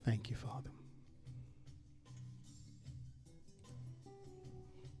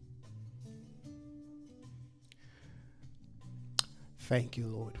Thank you,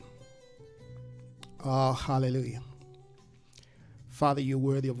 Lord. Oh, hallelujah. Father, you're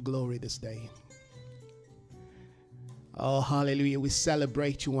worthy of glory this day. Oh, hallelujah. We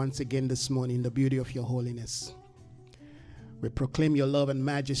celebrate you once again this morning, the beauty of your holiness. We proclaim your love and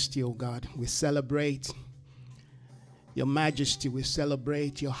majesty, oh God. We celebrate your majesty. We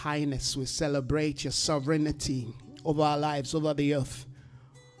celebrate your highness. We celebrate your sovereignty over our lives, over the earth,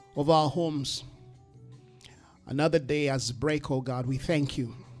 over our homes. Another day as break, oh God. We thank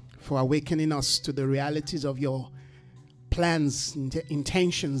you for awakening us to the realities of your plans,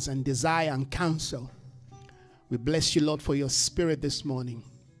 intentions, and desire and counsel. We bless you, Lord, for your spirit this morning.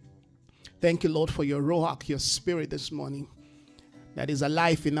 Thank you, Lord, for your Ruach, your spirit this morning that is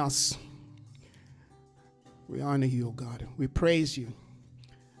alive in us. We honor you, O God. We praise you.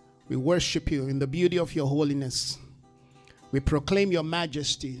 We worship you in the beauty of your holiness. We proclaim your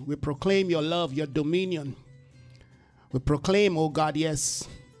majesty. We proclaim your love, your dominion. We proclaim, oh God, yes,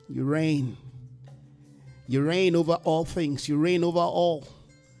 you reign. You reign over all things. You reign over all.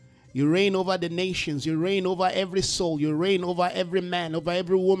 You reign over the nations. You reign over every soul. You reign over every man, over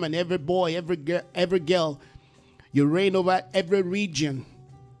every woman, every boy, every girl. You reign over every region.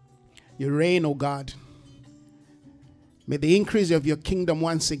 You reign, oh God. May the increase of your kingdom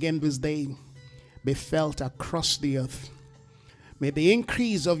once again this day be felt across the earth. May the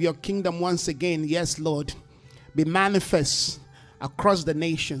increase of your kingdom once again, yes, Lord, be manifest across the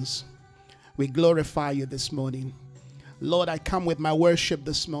nations. We glorify you this morning. Lord, I come with my worship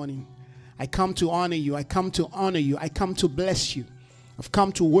this morning. I come to honor you. I come to honor you. I come to bless you. I've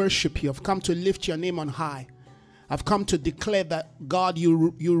come to worship you. I've come to lift your name on high. I've come to declare that, God,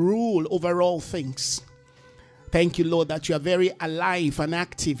 you rule over all things. Thank you, Lord, that you are very alive and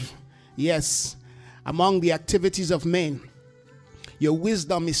active. Yes, among the activities of men. Your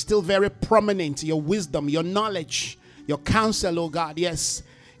wisdom is still very prominent. Your wisdom, your knowledge, your counsel, oh God, yes,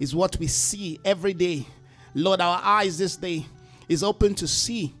 is what we see every day. Lord, our eyes this day is open to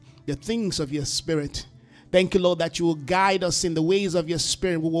see the things of your spirit. Thank you, Lord, that you will guide us in the ways of your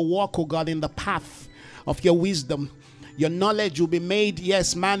spirit. We will walk, oh God, in the path of your wisdom. Your knowledge will be made,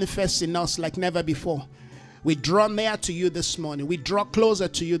 yes, manifest in us like never before. We draw near to you this morning. We draw closer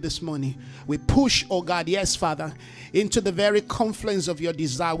to you this morning. We push, oh God, yes, Father, into the very confluence of your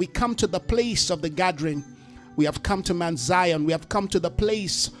desire. We come to the place of the gathering. We have come to Mount Zion. We have come to the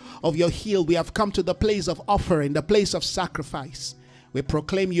place of your hill. We have come to the place of offering, the place of sacrifice. We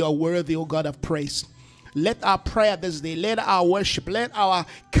proclaim you are worthy, O God of praise. Let our prayer this day, let our worship, let our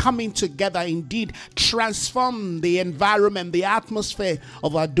coming together indeed transform the environment, the atmosphere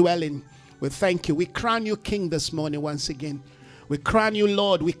of our dwelling. We thank you. We crown you King this morning once again. We crown you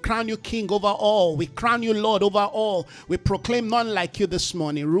Lord. We crown you King over all. We crown you Lord over all. We proclaim none like you this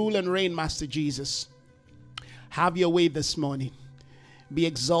morning. Rule and reign, Master Jesus. Have your way this morning. Be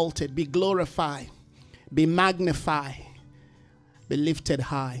exalted, be glorified, be magnified, be lifted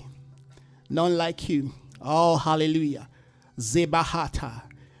high. None like you. Oh, hallelujah. Zebahata.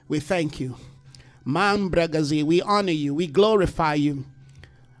 We thank you. Mambragazi, we honor you. We glorify you.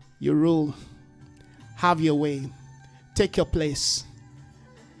 You rule. Have your way. Take your place.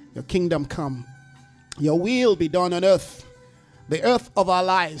 Your kingdom come. Your will be done on earth. The earth of our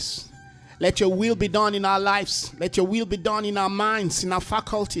lives. Let your will be done in our lives. Let your will be done in our minds, in our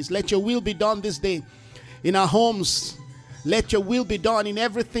faculties. Let your will be done this day in our homes. Let your will be done in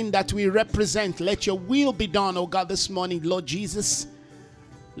everything that we represent. Let your will be done, oh God, this morning, Lord Jesus.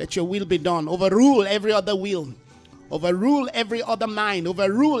 Let your will be done. Overrule every other will. Overrule every other mind.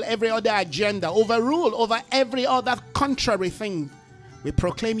 Overrule every other agenda. Overrule over every other contrary thing. We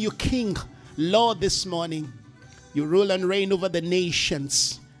proclaim you King, Lord, this morning. You rule and reign over the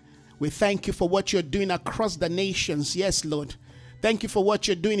nations. We thank you for what you're doing across the nations. Yes, Lord. Thank you for what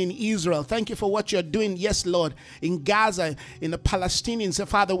you're doing in Israel. Thank you for what you're doing, yes, Lord, in Gaza, in the Palestinians.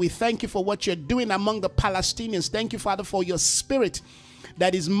 Father, we thank you for what you're doing among the Palestinians. Thank you, Father, for your spirit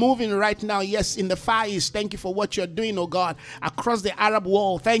that is moving right now, yes, in the Far East. Thank you for what you're doing, oh God, across the Arab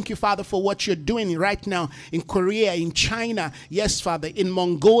world. Thank you, Father, for what you're doing right now in Korea, in China, yes, Father, in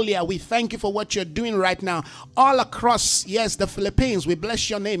Mongolia. We thank you for what you're doing right now all across, yes, the Philippines. We bless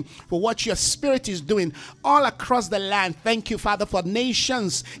your name for what your spirit is doing all across the land. Thank you, Father, for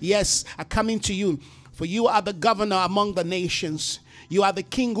nations, yes, are coming to you. For you are the governor among the nations. You are the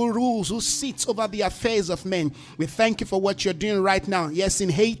king who rules, who sits over the affairs of men. We thank you for what you're doing right now. Yes, in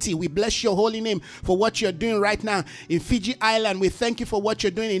Haiti, we bless your holy name for what you're doing right now. In Fiji Island, we thank you for what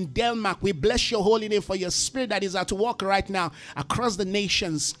you're doing. In Denmark, we bless your holy name for your spirit that is at work right now across the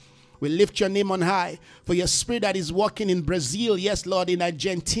nations. We lift your name on high for your spirit that is working in Brazil. Yes, Lord, in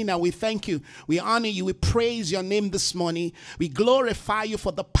Argentina. We thank you. We honor you. We praise your name this morning. We glorify you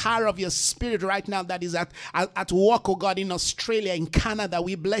for the power of your spirit right now that is at work, oh God, in Australia, in Canada.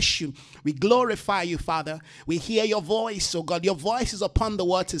 We bless you. We glorify you, Father. We hear your voice, oh God. Your voice is upon the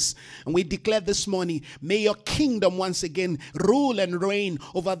waters. And we declare this morning, may your kingdom once again rule and reign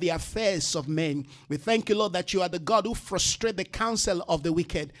over the affairs of men. We thank you, Lord, that you are the God who frustrates the counsel of the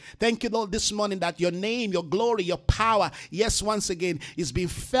wicked. Thank you, Lord, this morning that your name, your glory, your power, yes, once again, is being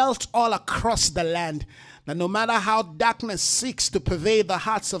felt all across the land. That no matter how darkness seeks to pervade the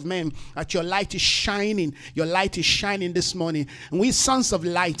hearts of men, that your light is shining. Your light is shining this morning. And we sons of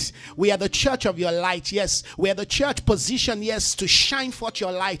light, we are the church of your light. Yes, we are the church positioned, yes, to shine forth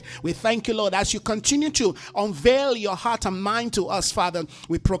your light. We thank you, Lord, as you continue to unveil your heart and mind to us, Father.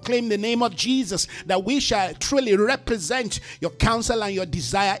 We proclaim the name of Jesus that we shall truly represent your counsel and your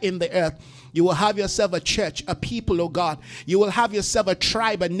desire in the earth. You will have yourself a church, a people, oh God. You will have yourself a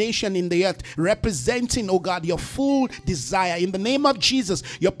tribe, a nation in the earth, representing, oh God, your full desire. In the name of Jesus,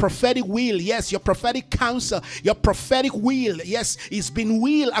 your prophetic will, yes, your prophetic counsel, your prophetic will, yes, it's been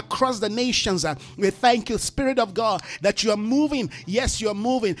will across the nations. We thank you, Spirit of God, that you are moving. Yes, you are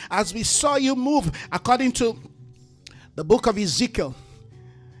moving. As we saw you move, according to the book of Ezekiel,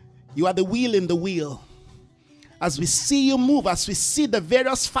 you are the wheel in the wheel. As we see you move, as we see the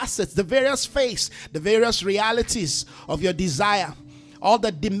various facets, the various face, the various realities of your desire, all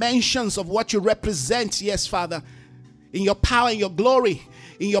the dimensions of what you represent, yes, Father, in your power, in your glory,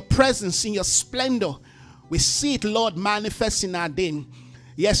 in your presence, in your splendor, we see it, Lord, manifest in our day.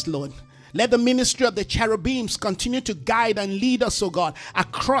 Yes, Lord. Let the ministry of the cherubims continue to guide and lead us, oh God,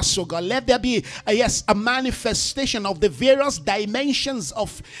 across, oh God. Let there be, a manifestation of the various dimensions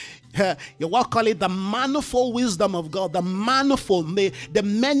of you what call it the manifold wisdom of God, the manifold, the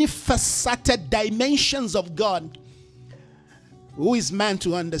many faceted dimensions of God. Who is man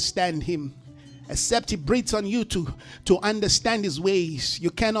to understand him? Except he breathes on you to understand his ways. You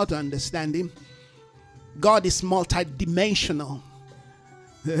cannot understand him. God is multidimensional.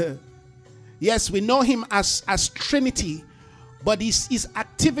 Yes, we know him as Trinity, but his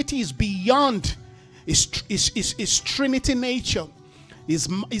activity is beyond his Trinity nature. Is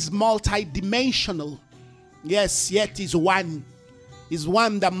multidimensional. Yes, yet is one. Is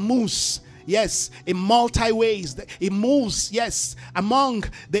one that moves, yes, in multi ways. It moves, yes, among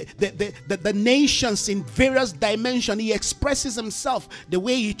the nations in various dimensions. He expresses himself the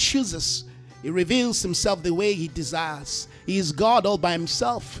way he chooses. He reveals himself the way he desires. He is God all by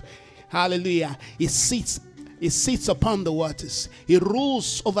himself. Hallelujah. He sits upon the waters. He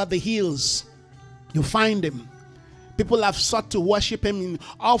rules over the hills. You find him. People have sought to worship him in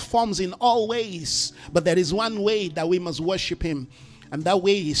all forms, in all ways. But there is one way that we must worship him. And that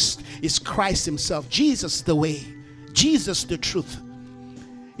way is Christ himself. Jesus the way. Jesus the truth.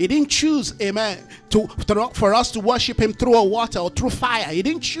 He didn't choose, amen, for us to worship him through a water or through fire. He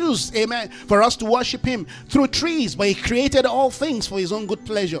didn't choose, amen, for us to worship him through trees. But he created all things for his own good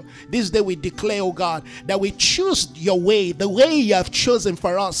pleasure. This day we declare, oh God, that we choose your way. The way you have chosen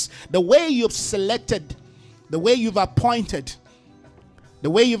for us. The way you've selected. The way you've appointed. The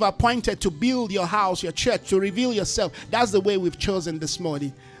way you've appointed to build your house, your church, to reveal yourself. That's the way we've chosen this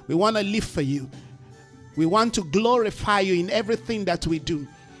morning. We want to live for you. We want to glorify you in everything that we do.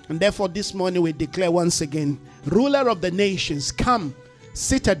 And therefore this morning we declare once again, ruler of the nations, come,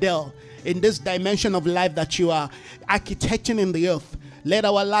 citadel in this dimension of life that you are architecting in the earth. Let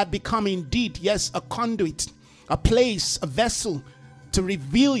our life become indeed, yes, a conduit, a place, a vessel to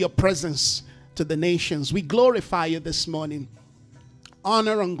reveal your presence to the nations. We glorify you this morning.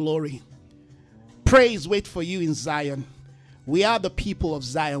 Honor and glory. Praise wait for you in Zion. We are the people of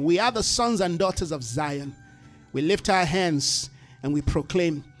Zion. We are the sons and daughters of Zion. We lift our hands and we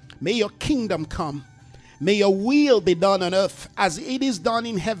proclaim, may your kingdom come. May your will be done on earth as it is done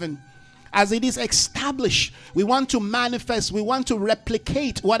in heaven. As it is established, we want to manifest, we want to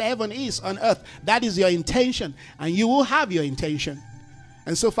replicate what heaven is on earth. That is your intention, and you will have your intention.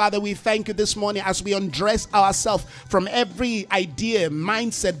 And so, Father, we thank you this morning as we undress ourselves from every idea,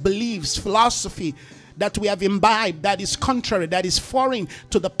 mindset, beliefs, philosophy that we have imbibed that is contrary, that is foreign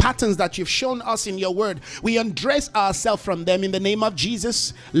to the patterns that you've shown us in your word. We undress ourselves from them in the name of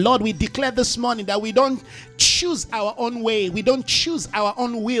Jesus. Lord, we declare this morning that we don't choose our own way. We don't choose our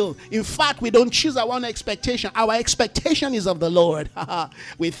own will. In fact, we don't choose our own expectation. Our expectation is of the Lord.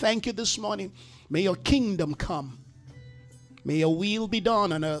 We thank you this morning. May your kingdom come. May your will be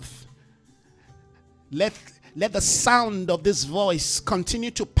done on earth. Let the sound of this voice continue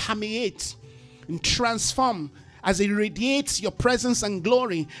to permeate and transform As it radiates your presence and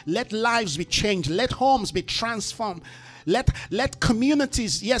glory, let lives be changed. Let homes be transformed. Let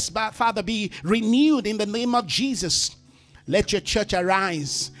communities, yes, Father, be renewed in the name of Jesus. Let your church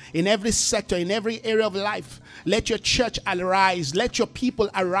arise in every sector, in every area of life. Let your church arise. Let your people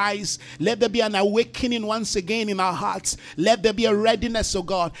arise. Let there be an awakening once again in our hearts. Let there be a readiness, oh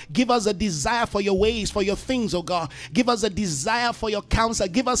God. Give us a desire for your ways, for your things, oh God. Give us a desire for your counsel.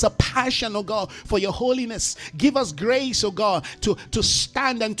 Give us a passion, oh God, for your holiness. Give us grace, oh God, to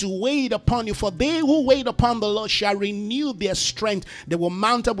stand and to wait upon you. For they who wait upon the Lord shall renew their strength. They will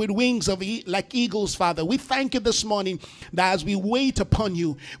mount up with wings like eagles, Father. We thank you this morning that as we wait upon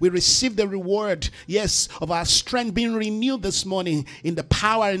you, we receive the reward, yes, of our strength being renewed this morning in the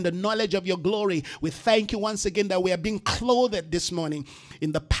power and the knowledge of your glory. We thank you once again that we are being clothed this morning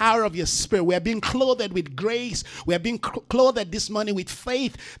in the power of your spirit. We are being clothed with grace. We are being clothed this morning with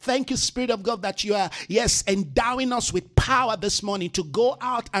faith. Thank you, Spirit of God, that you are, yes, endowing us with power this morning to go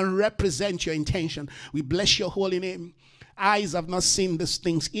out and represent your intention. We bless your holy name. Eyes have not seen these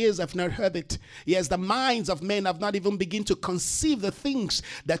things. Ears have not heard it. Yes, the minds of men have not even begun to conceive the things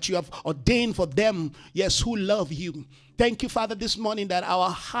that you have ordained for them, yes, who love you. Thank you, Father, this morning that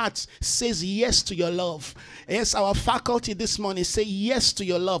our hearts says yes to your love. Yes, our faculty this morning say yes to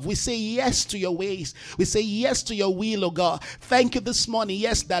your love. We say yes to your ways. We say yes to your will, oh God. Thank you this morning,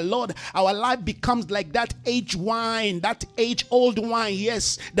 yes, that Lord, our life becomes like that aged wine, that age-old wine,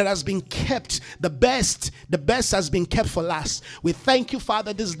 yes, that has been kept. The best has been kept for last. We thank you,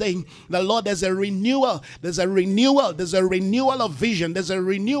 Father, this day, the Lord, there's a renewal. There's a renewal of vision. There's a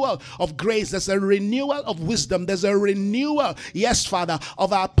renewal of grace. There's a renewal of wisdom. There's a renewal, yes, Father,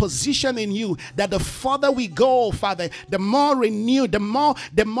 of our position in you, that the further we go, Father, the more renewed, the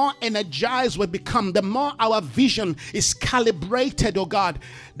more energized we become, the more our vision is calibrated, oh God,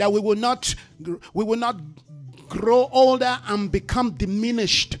 that we will not grow older and become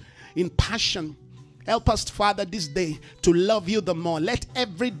diminished in passion. Help us, Father, this day to love you the more. Let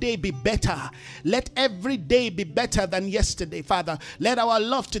every day be better. Let every day be better than yesterday, Father. Let our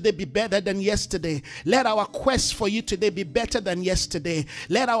love today be better than yesterday. Let our quest for you today be better than yesterday.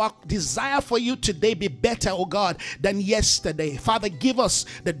 Let our desire for you today be better, oh God, than yesterday. Father, give us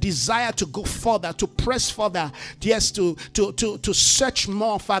the desire to go further, to press further, yes, to search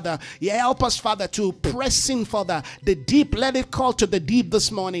more, Father. Yeah, help us, Father, to press in further. The deep, let it call to the deep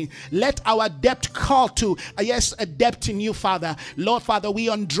this morning. Let our depth call to, yes, a depth in you, Father. Lord, Father, we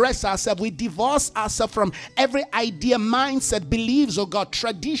undress ourselves. We divorce ourselves from every idea, mindset, beliefs, oh God,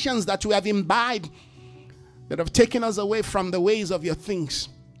 traditions that we have imbibed that have taken us away from the ways of your things.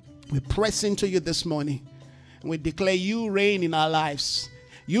 We press into you this morning and we declare you reign in our lives.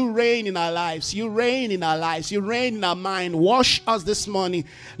 You reign in our lives. You reign in our lives. You reign in our mind. Wash us this morning.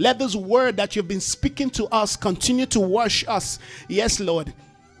 Let this word that you've been speaking to us continue to wash us. Yes, Lord.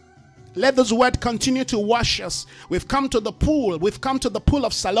 Let this word continue to wash us. We've come to the pool. We've come to the pool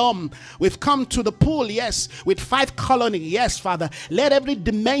of Siloam. We've come to the pool, yes, with 5 colony. Yes, Father. Let every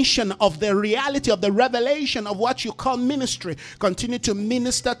dimension of the reality of the revelation of what you call ministry continue to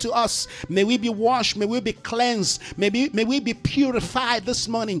minister to us. May we be washed. May we be cleansed. May we be purified this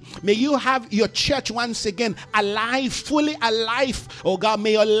morning. May you have your church once again alive, fully alive. Oh God,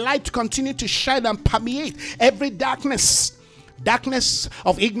 may your light continue to shine and permeate every darkness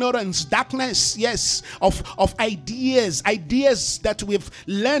of ignorance, darkness, yes, of ideas that we've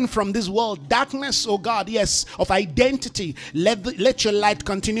learned from this world, darkness, oh God, yes, of identity. Let your light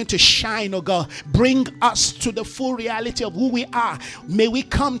continue to shine, oh God. Bring us to the full reality of who we are. May we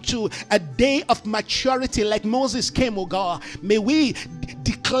come to a day of maturity like Moses came, oh God. May we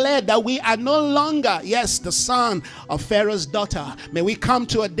declare that we are no longer, yes, the son of Pharaoh's daughter. May we come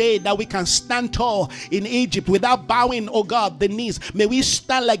to a day that we can stand tall in Egypt without bowing, oh God, the knees. May we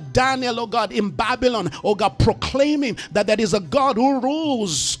stand like Daniel, oh God, in Babylon, oh God, proclaiming that there is a God who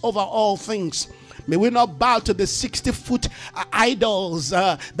rules over all things. May we not bow to the 60-foot idols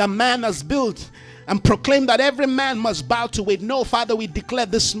that man has built and proclaim that every man must bow to it. No, Father, we declare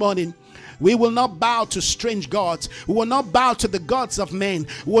this morning, we will not bow to strange gods. We will not bow to the gods of men.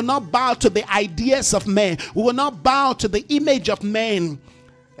 We will not bow to the ideas of men. We will not bow to the image of men.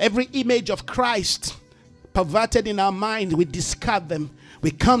 Every image of Christ perverted in our mind, we discard them. We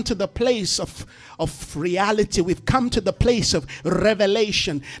come to the place of reality. We've come to the place of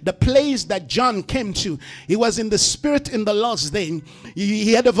revelation. The place that John came to. He was in the spirit in the Lord's day.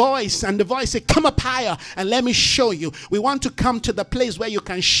 He had a voice, and the voice said, come up higher and let me show you. We want to come to the place where you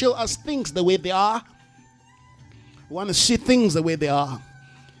can show us things the way they are. We want to see things the way they are.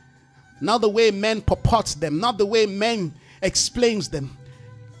 Not the way men purports them. Not the way men explains them.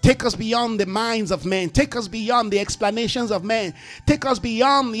 Take us beyond the minds of men. Take us beyond the explanations of men. Take us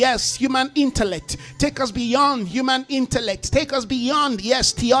beyond, yes, human intellect. Take us beyond human intellect. Take us beyond,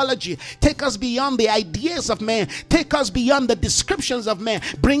 yes, theology. Take us beyond the ideas of men. Take us beyond the descriptions of men.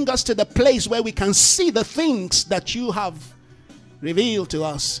 Bring us to the place where we can see the things that you have revealed to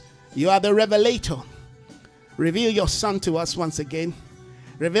us. You are the revelator. Reveal your Son to us once again.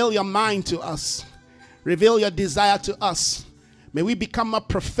 Reveal your mind to us. Reveal your desire to us. May we become more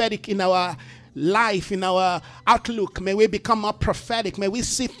prophetic in our life, in our outlook. May we become more prophetic. May we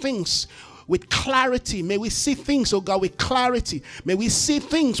see things with clarity. May we see things, oh God, with clarity. May we see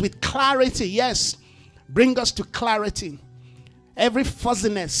things with clarity. Yes. Bring us to clarity. Every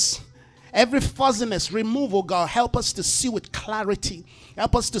fuzziness, remove, oh God. Help us to see with clarity.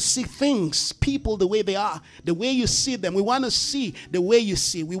 Help us to see things, people the way they are, the way you see them. We want to see the way you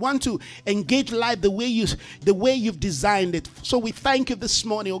see. We want to engage life the way you've designed it. So we thank you this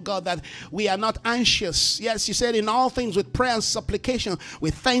morning, oh God, that we are not anxious. Yes, you said in all things with prayer and supplication,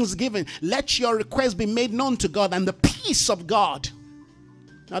 with thanksgiving, let your requests be made known to God, and the peace of God,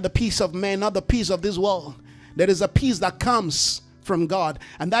 not the peace of man, not the peace of this world. There is a peace that comes from God,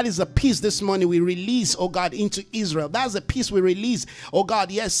 and that is a peace this morning we release, oh God, into Israel. That's a peace we release, oh God,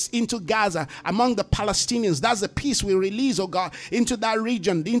 yes, into Gaza, among the Palestinians. That's a peace we release, oh God, into that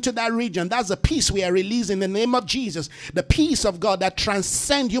region. That's a peace we are releasing in the name of Jesus. The peace of God that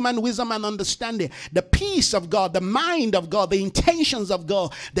transcends human wisdom and understanding. The peace of God, the mind of God, the intentions of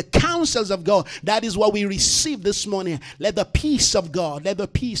God, the counsels of God. That is what we receive this morning. Let the peace of God, the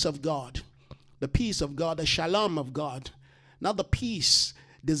peace of God, the shalom of God, not the peace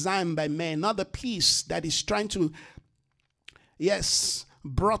designed by man, not the peace that is trying to, yes,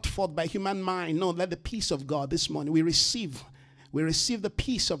 brought forth by human mind. No, let the peace of God this morning we receive the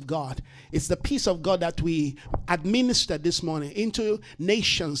peace of God. It's the peace of God that we administer this morning into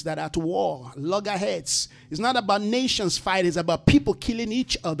nations that are at war, loggerheads. It's not about nations fighting, it's about people killing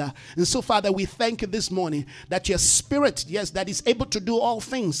each other. And so, Father, we thank you this morning that your Spirit, yes, that is able to do all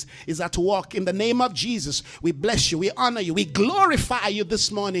things, is at work. In the name of Jesus, we bless you, we honor you, we glorify you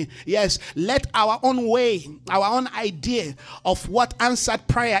this morning. Yes, let our own way, our own idea of what answered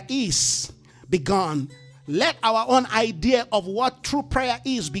prayer is be gone. Let our own idea of what true prayer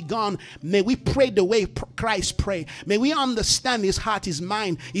is be gone. May we pray the way Christ prayed. May we understand his heart, his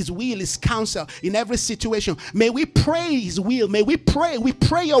mind, his will, his counsel in every situation. May we pray his will. May we pray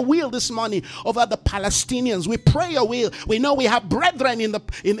your will this morning over the Palestinians. We pray your will. We know we have brethren in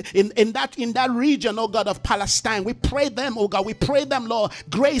that region, oh God, of Palestine. We pray them, oh God. We pray them, Lord,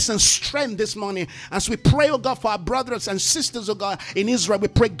 grace and strength this morning. As we pray, oh God, for our brothers and sisters, oh God, in Israel, we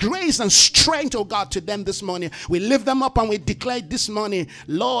pray grace and strength, oh God, to them this morning. We lift them up and we declare this morning,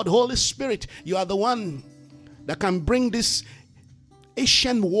 Lord, Holy Spirit, you are the one that can bring this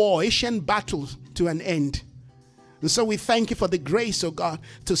ancient war, ancient battle to an end. And so we thank you for the grace, oh God,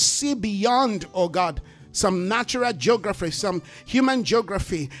 to see beyond, oh God, some natural geography, some human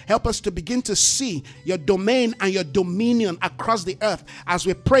geography. Help us to begin to see your domain and your dominion across the earth as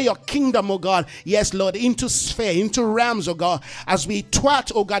we pray your kingdom, oh God. Yes, Lord, into sphere, into realms, oh God, as we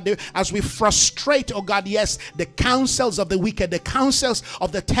thwart, oh God, as we frustrate, oh God, yes, the counsels of the wicked, the counsels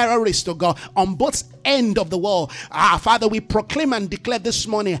of the terrorists, oh God, on both ends of the world. Father, we proclaim and declare this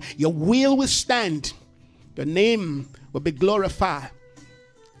morning, your will stand, your name will be glorified.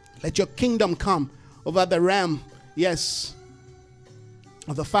 Let your kingdom come over the realm, yes,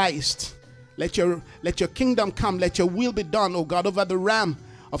 of the Far East. Let your kingdom come. Let your will be done, oh God, over the realm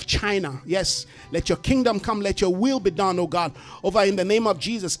of China. Yes, let your kingdom come. Let your will be done, oh God, over in the name of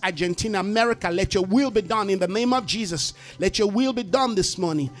Jesus, Argentina, America. Let your will be done in the name of Jesus. Let your will be done this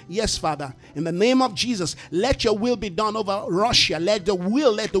morning. Yes, Father, in the name of Jesus, let your will be done over Russia. Let the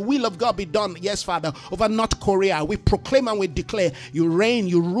will of God be done, yes, Father, over North Korea. We proclaim and we declare, you reign,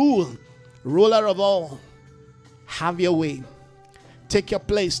 you rule. Ruler of all, have your way. Take your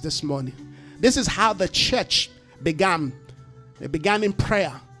place this morning. This is how the church began. They began in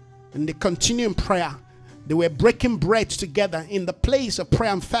prayer and they continue in prayer. They were breaking bread together in the place of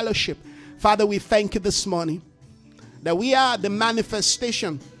prayer and fellowship. Father, we thank you this morning that we are the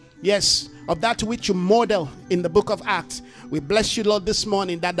manifestation, yes, of that which you model in the book of Acts. We bless you, Lord, this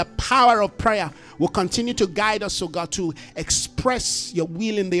morning that the power of prayer will continue to guide us, oh God, to express your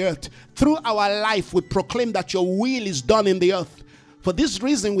will in the earth. Through our life, we proclaim that your will is done in the earth. For this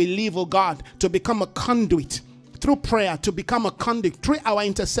reason, we live, oh God, to become a conduit. Through prayer, to become a conduit, through our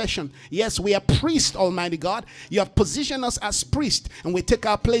intercession. Yes, we are priests, Almighty God. You have positioned us as priests, and we take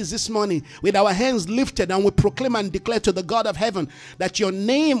our place this morning with our hands lifted, and we proclaim and declare to the God of heaven that your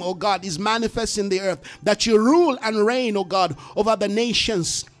name, oh God, is manifest in the earth, that you rule and reign, oh God, over the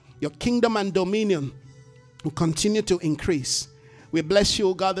nations. Your kingdom and dominion will continue to increase. We bless you,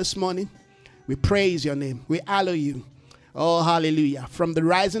 O God, this morning. We praise your name. We hallow you. Oh, hallelujah. From the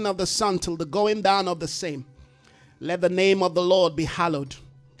rising of the sun till the going down of the same, let the name of the Lord be hallowed.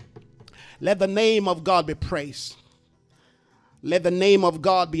 Let the name of God be praised. Let the name of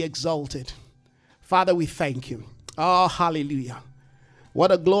God be exalted. Father, we thank you. Oh, hallelujah.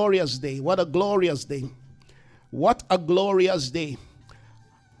 What a glorious day. What a glorious day. What a glorious day.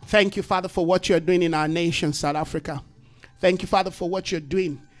 Thank you, Father, for what you're doing in our nation, South Africa. Thank you, Father, for what you're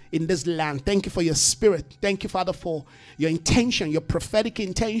doing in this land. Thank you for your spirit. Thank you, Father, for your intention, your prophetic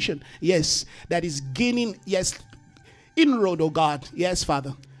intention. Yes, that is gaining, yes, inroad, oh God. Yes,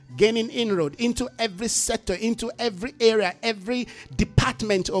 Father. Gaining inroad into every sector, into every area, every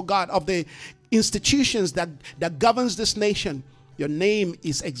department, oh God, of the institutions that governs this nation. Your name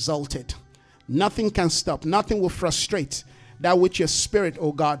is exalted. Nothing can stop. Nothing will frustrate that which your spirit,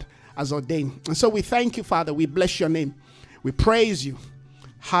 oh God, has ordained. And so we thank you, Father. We bless your name. We praise you.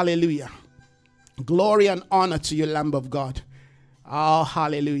 Hallelujah. Glory and honor to you, Lamb of God. Oh,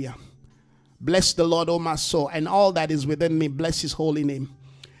 hallelujah. Bless the Lord, O my soul, and all that is within me. Bless his holy name.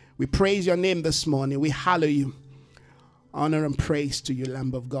 We praise your name this morning. We hallow you. Honor and praise to you,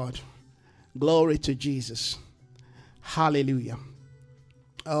 Lamb of God. Glory to Jesus. Hallelujah.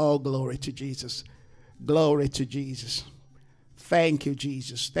 Oh, glory to Jesus. Glory to Jesus. Thank you,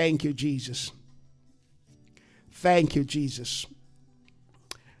 Jesus. Thank you, Jesus. Thank you, Jesus.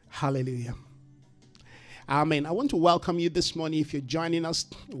 Hallelujah. Amen. I want to welcome you this morning. If you're joining us,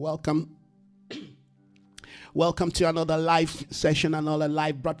 welcome. Welcome to another live session, another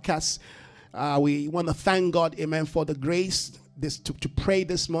live broadcast. We want to thank God, amen, for the grace to pray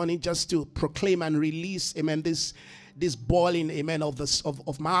this morning, just to proclaim and release, amen, this boiling, amen,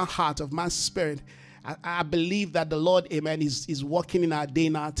 of my heart, of my spirit. I believe that the Lord, amen, is working in our day,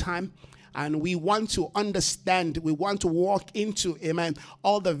 in our time. And we want to understand, we want to walk into, amen,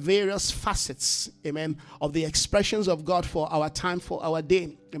 all the various facets, amen, of the expressions of God for our time, for our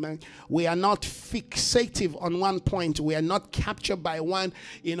day, amen. We are not fixative on one point. We are not captured by one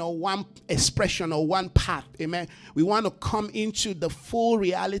expression or one path, amen. We want to come into the full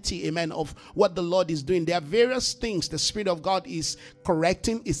reality, amen, of what the Lord is doing. There are various things the Spirit of God is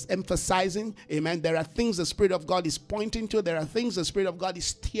correcting, is emphasizing, amen. There are things the Spirit of God is pointing to. There are things the Spirit of God is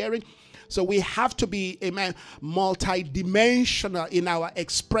steering. So we have to be, amen, multidimensional in our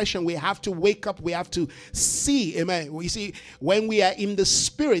expression. We have to wake up. We have to see, amen. We see when we are in the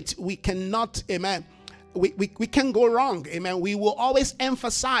spirit, we cannot, amen, we can go wrong, amen. We will always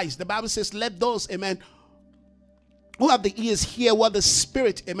emphasize. The Bible says, let those, amen, who have the ears hear what the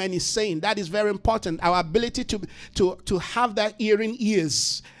Spirit, amen, is saying. That is very important. Our ability to have that hearing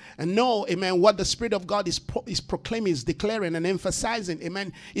ears and know, amen, what the Spirit of God is proclaiming, is declaring and emphasizing,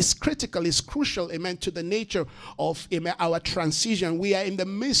 amen, is critical, is crucial, amen, to the nature of, amen, our transition. We are in the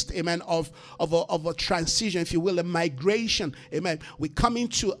midst, amen, of a transition, if you will, a migration, amen. We come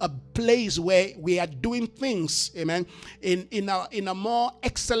into a place where we are doing things, amen, in a more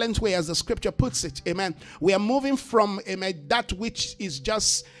excellent way, as the scripture puts it, amen. We are moving from, amen, that which is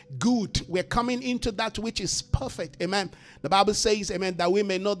just good. We're coming into that which is perfect, amen. The Bible says, amen, that we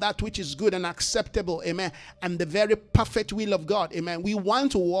may know that which is good and acceptable, amen, and the very perfect will of God, amen. We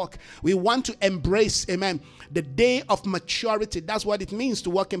want to walk, we want to embrace, amen, the day of maturity. That's what it means to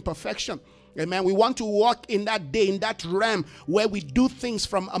walk in perfection, amen. We want to walk in that day, in that realm where we do things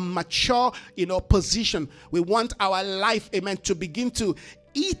from a mature, position. We want our life, amen, to begin to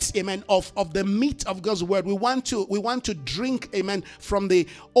eat, amen, of the meat of God's word. We want to drink, amen, from the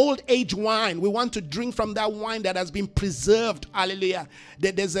old age wine. We want to drink from that wine that has been preserved. Hallelujah.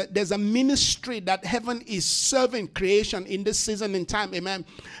 There's a ministry that heaven is serving creation in this season and time, amen,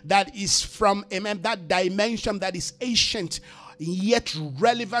 that is from, amen, that dimension that is ancient yet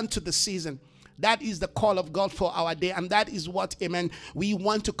relevant to the season. That is the call of God for our day. And that is what, amen, we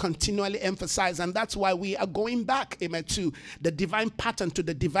want to continually emphasize. And that's why we are going back, amen, to the divine pattern, to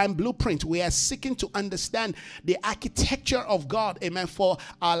the divine blueprint. We are seeking to understand the architecture of God, amen, for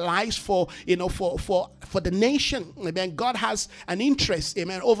our lives, for the nation. Amen. God has an interest,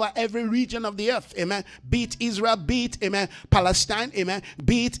 amen, over every region of the earth. Amen. Be it Israel, be it, amen, Palestine, amen,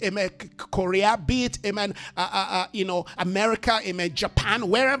 be it, amen, Korea, be it, amen, America, amen, Japan,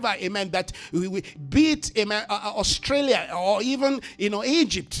 wherever, amen, that be it, amen, Australia, or even,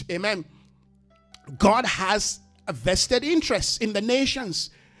 Egypt, amen. God has a vested interest in the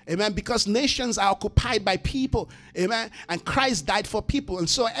nations, amen, because nations are occupied by people, amen, and Christ died for people. And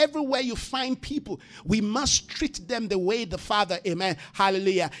so everywhere you find people, we must treat them the way the Father, amen,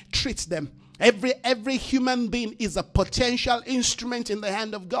 hallelujah, treats them. Every human being is a potential instrument in the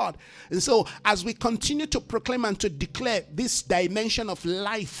hand of God. And so as we continue to proclaim and to declare this dimension of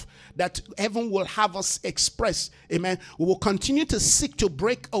life that heaven will have us express, amen, we will continue to seek to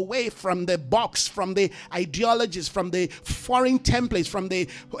break away from the box, from the ideologies, from the foreign templates, from the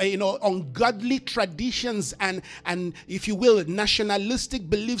ungodly traditions and if you will, nationalistic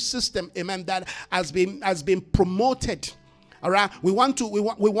belief system, amen, that has been promoted. All right, we want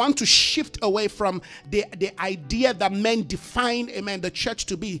to shift away from the idea that men define, amen, the church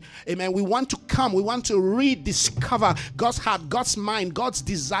to be, amen. We want to rediscover God's heart, God's mind, God's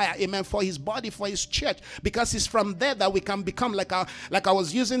desire, amen, for his body, for his church, because it's from there that we can become like I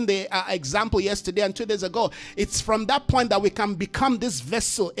was using the example yesterday and 2 days ago. It's from that point that we can become this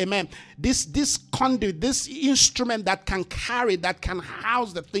vessel, amen, this conduit, this instrument that can carry, that can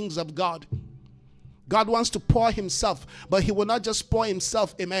house the things of God. God wants to pour himself, but he will not just pour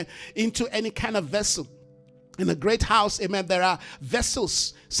himself, amen, into any kind of vessel. In a great house, amen, there are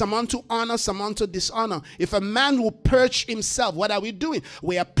vessels, some unto honor, some unto dishonor. If a man will purge himself, what are we doing?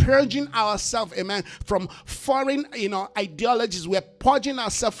 We are purging ourselves, amen, from foreign, ideologies. We are purging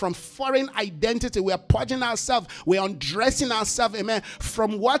ourselves from foreign identity. We are purging ourselves. We are undressing ourselves, amen,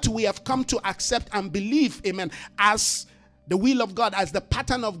 from what we have come to accept and believe, amen, as the will of God, as the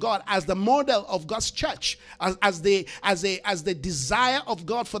pattern of God, as the model of God's church, as the desire of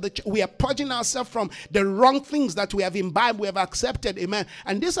God for the church. We are purging ourselves from the wrong things that we have imbibed, we have accepted, amen.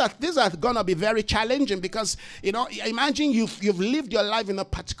 And these are going to be very challenging because, imagine you've lived your life in a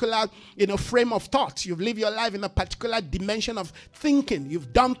particular, frame of thought. You've lived your life in a particular dimension of thinking.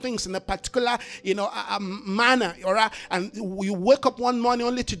 You've done things in a particular, manner, all right? And you wake up one morning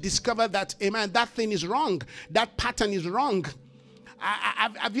only to discover that, amen, that thing is wrong. That pattern is wrong.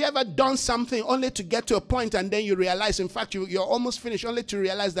 Have you ever done something only to get to a point and then you realize, in fact, you're almost finished, only to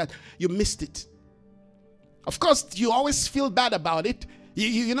realize that you missed it? Of course, you always feel bad about it.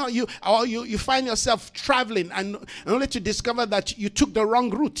 You find yourself traveling and only to discover that you took the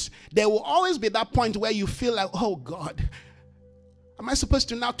wrong route. There will always be that point where you feel like, oh God, am I supposed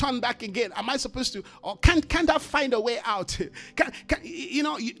to now turn back again? Am I supposed to, or can't I find a way out?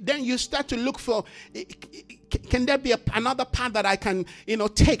 Then you start to look for, can there be another path that I can,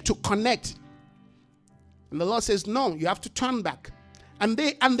 take to connect? And the Lord says, no, you have to turn back. And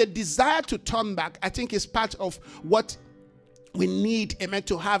the desire to turn back, I think, is part of what we need, amen,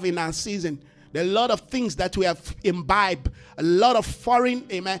 to have in our season. There are a lot of things that we have imbibed, a lot of foreign,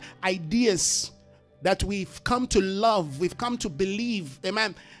 amen, ideas that we've come to love, we've come to believe,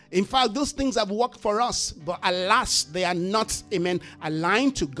 amen. In fact, those things have worked for us, but alas, they are not, amen,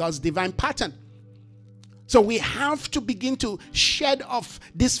 aligned to God's divine pattern. So we have to begin to shed off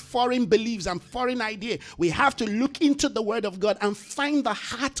these foreign beliefs and foreign ideas. We have to look into the Word of God and find the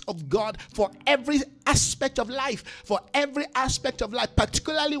heart of God for every aspect of life,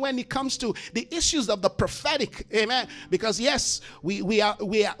 particularly when it comes to the issues of the prophetic, amen. Because yes, we are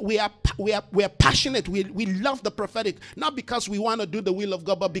passionate. We love the prophetic, not because we want to do the will of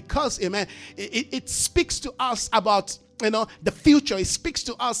God, but because, amen, it speaks to us about, the future. It speaks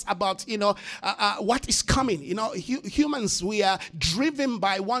to us about, what is coming. Humans, we are driven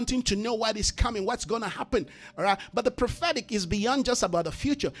by wanting to know what is coming, what's going to happen. All right. But the prophetic is beyond just about the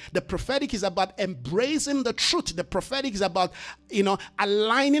future. The prophetic is about embracing the truth. The prophetic is about,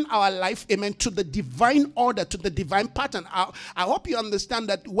 aligning our life, amen, to the divine order, to the divine pattern. I hope you understand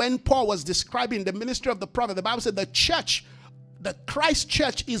that when Paul was describing the ministry of the prophet, the Bible said the church, the Christ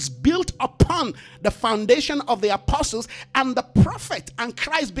church, is built upon the foundation of the apostles and the prophet, and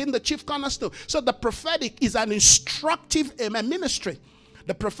Christ being the chief cornerstone. So the prophetic is an instructive, amen, ministry.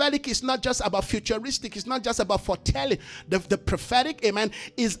 The prophetic is not just about futuristic. It's not just about foretelling. The prophetic, amen,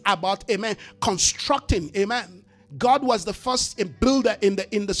 is about, amen, constructing, amen. God was the first builder in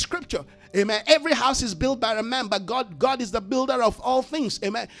the scripture. Amen. Every house is built by a man, but God is the builder of all things.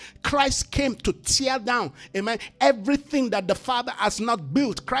 Amen. Christ came to tear down, amen, everything that the Father has not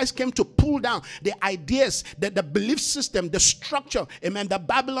built. Christ came to pull down the ideas, the belief system, the structure, amen, that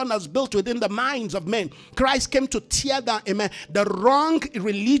Babylon has built within the minds of men. Christ came to tear down, amen, the wrong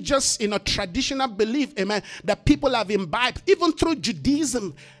religious, traditional belief, amen, that people have imbibed, even through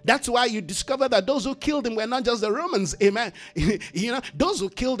Judaism. That's why you discover that those who killed him were not just the Romans, amen. Those who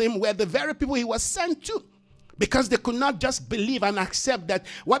killed him were the very people he was sent to. Because they could not just believe and accept that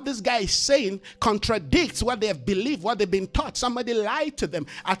what this guy is saying contradicts what they have believed, what they've been taught. Somebody lied to them.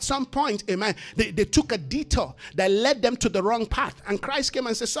 At some point, amen, they took a detour that led them to the wrong path. And Christ came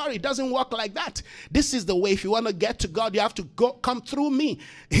and said, sorry, it doesn't work like that. This is the way. If you want to get to God, you have to come through me.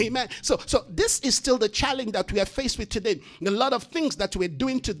 Amen. So this is still the challenge that we are faced with today. A lot of things that we're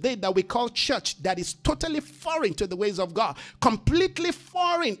doing today that we call church that is totally foreign to the ways of God. Completely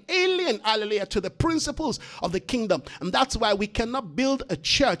foreign, alien, hallelujah, to the principles of the kingdom. And that's why we cannot build a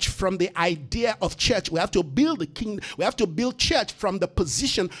church from the idea of church. We have to build the kingdom. We have to build church from the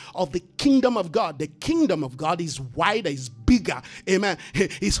position of the kingdom of God. The kingdom of God is wider, is bigger, amen.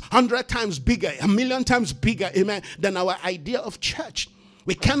 It's 100 times bigger, 1,000,000 times bigger, amen, than our idea of church.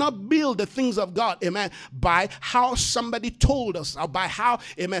 We cannot build the things of God, amen, by how somebody told us, or by how,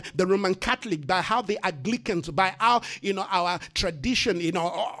 amen, the Roman Catholic, by how the Anglicans, by how, our tradition,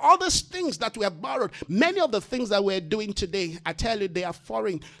 all those things that we have borrowed. Many of the things that we're doing today, I tell you, they are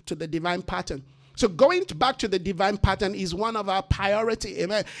foreign to the divine pattern. So going back to the divine pattern is one of our priority,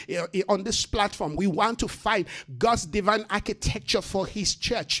 amen, on this platform. We want to find God's divine architecture for his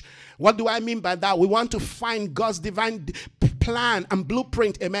church. What do I mean by that? We want to find God's divine plan and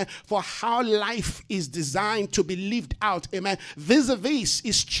blueprint, amen, for how life is designed to be lived out, amen. Vis-a-vis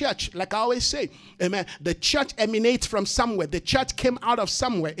is church, like I always say, amen. The church emanates from somewhere. The church came out of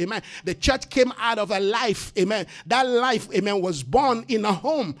somewhere, amen. The church came out of a life, amen. That life, amen, was born in a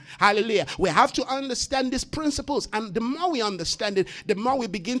home, hallelujah. We have to understand these principles, and the more we understand it, the more we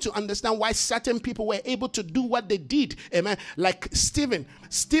begin to understand why certain people were able to do what they did, amen. Like Stephen,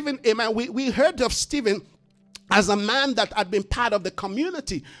 amen. We heard of Stephen as a man that had been part of the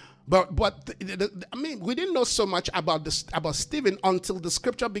community. But we didn't know so much about Stephen until the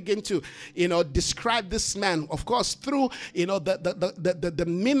scripture began to, describe this man. Of course, through, the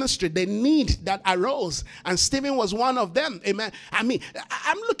ministry, the need that arose. And Stephen was one of them. Amen.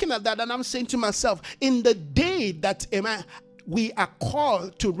 I'm looking at that and I'm saying to myself, in the day that, amen, we are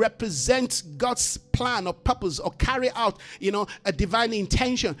called to represent God's plan or purpose or carry out, a divine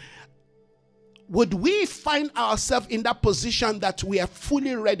intention, would we find ourselves in that position that we are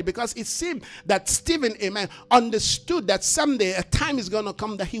fully ready? Because it seemed that Stephen, amen, understood that someday a time is going to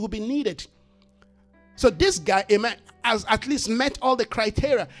come that he will be needed. So this guy, amen, has at least met all the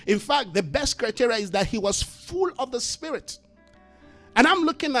criteria. In fact, the best criteria is that he was full of the Spirit. And I'm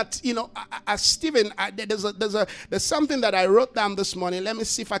looking at, as Stephen, there's something that I wrote down this morning. Let me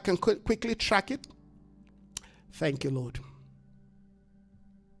see if I can quickly track it. Thank you, Lord.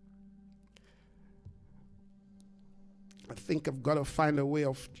 I think I've got to find a way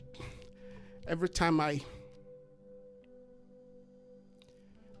of, every time I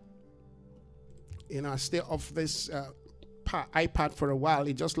stay off this iPad for a while,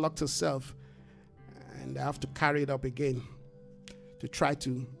 it just locks itself, and I have to carry it up again to try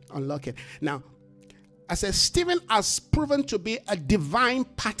to unlock it. Now, I said Stephen has proven to be a divine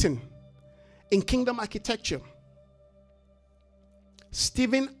pattern in kingdom architecture.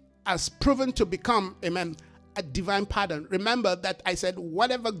 Stephen has proven to become, amen, a divine pattern. Remember that I said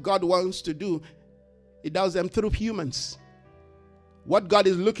whatever God wants to do, he does them through humans. What God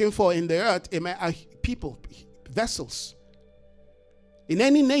is looking for in the earth, amen, are people, vessels. In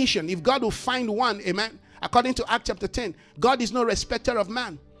any nation, if God will find one, amen, according to Acts chapter 10, God is no respecter of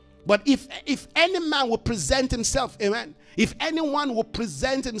man. But if any man will present himself, amen, if anyone will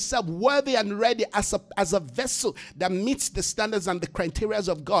present himself worthy and ready as a vessel that meets the standards and the criteria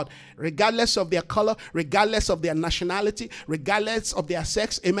of God, regardless of their color, regardless of their nationality, regardless of their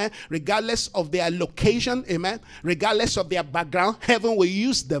sex, amen, regardless of their location, amen, regardless of their background, heaven will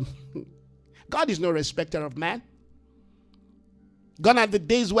use them. God is no respecter of man. Gone are the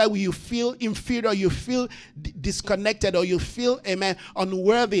days where you feel inferior, you feel disconnected, or you feel, amen,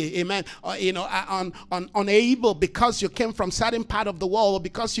 unworthy, amen, or, unable because you came from certain part of the world, or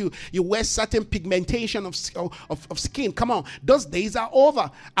because you wear certain pigmentation of skin. Come on, those days are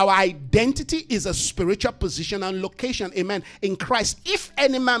over. Our identity is a spiritual position and location, amen, in Christ. If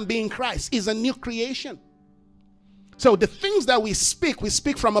any man be in Christ, is a new creation. So the things that we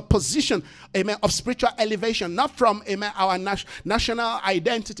speak from a position, amen, of spiritual elevation, not from, amen, our national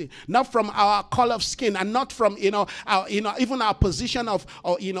identity, not from our color of skin, and not from, our, even our position of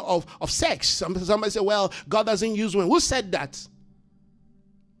sex. Somebody say, well, God doesn't use women. Who said that?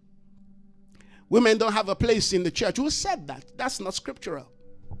 Women don't have a place in the church. Who said that? That's not scriptural.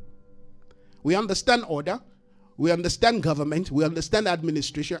 We understand order. We understand government, we understand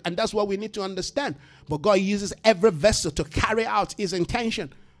administration, and that's what we need to understand. But God uses every vessel to carry out his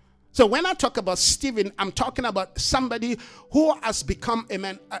intention. So when I talk about Stephen, I'm talking about somebody who has become,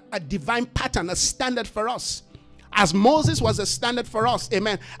 amen, a divine pattern, a standard for us. As Moses was a standard for us,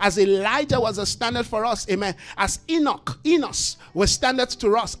 amen. As Elijah was a standard for us, amen. As Enos was standards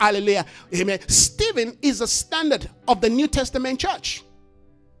to us, hallelujah, amen. Stephen is a standard of the New Testament church.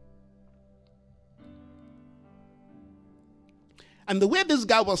 And the way this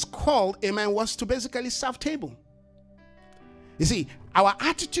guy was called, amen, was to basically serve table. You see, our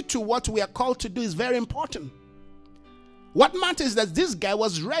attitude to what we are called to do is very important. What matters is that this guy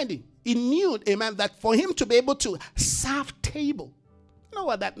was ready. He knew, amen, that for him to be able to serve table. You know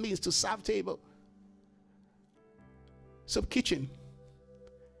what that means, to serve table? Soup kitchen.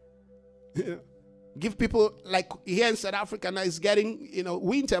 Give people, like here in South Africa now, it's getting,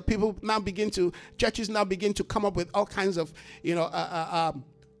 winter. People now churches now begin to come up with all kinds of,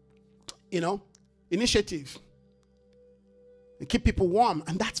 initiative. And keep people warm.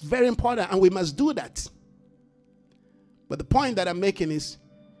 And that's very important. And we must do that. But the point that I'm making is,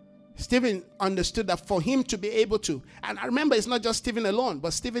 Stephen understood that for him to be able to, and I remember it's not just Stephen alone,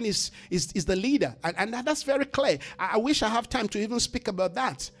 but Stephen is the leader. And that's very clear. I wish I have time to even speak about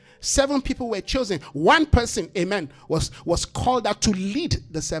that. 7 people were chosen. 1 person, amen, was called out to lead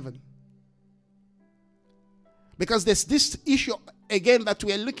the 7. Because there's this issue, again, that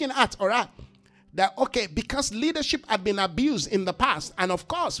we're looking at, all right, that, okay, because leadership had been abused in the past, and of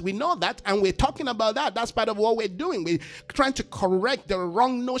course, we know that, and we're talking about that. That's part of what we're doing. We're trying to correct the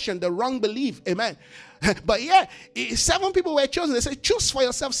wrong notion, the wrong belief, amen. But yeah, 7 people were chosen. They said, choose for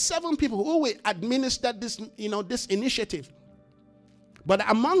yourself 7 people who will administer this, this initiative. But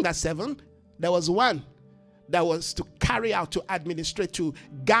among that 7, there was 1 that was to carry out, to administrate, to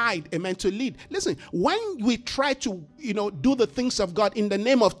guide, amen, to lead. Listen, when we try to, do the things of God in the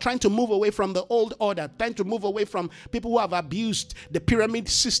name of trying to move away from the old order, trying to move away from people who have abused the pyramid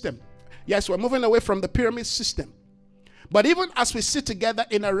system. Yes, we're moving away from the pyramid system. But even as we sit together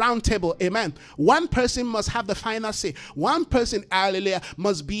in a round table, amen, 1 person must have the final say. 1 person, hallelujah,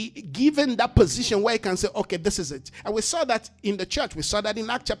 must be given that position where he can say, okay, this is it. And we saw that in the church. We saw that in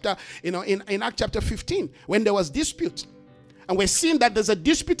Acts chapter, in Acts chapter 15, when there was dispute. And we're seeing that there's a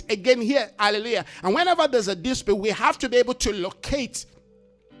dispute again here, hallelujah. And whenever there's a dispute, we have to be able to locate,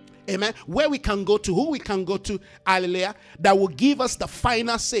 amen, where we can go to, who we can go to, hallelujah, that will give us the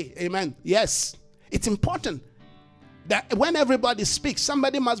final say, amen. Yes, it's important that when everybody speaks,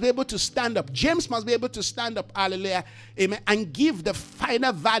 somebody must be able to stand up. James must be able to stand up, hallelujah, amen, and give the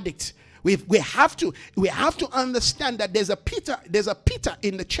final verdict. We have to understand that there's a Peter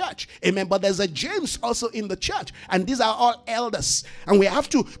in the church, amen, but there's a James also in the church, and these are all elders, and we have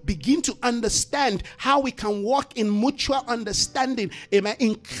to begin to understand how we can walk in mutual understanding, amen,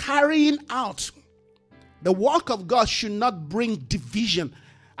 in carrying out the work of God. Should not bring division.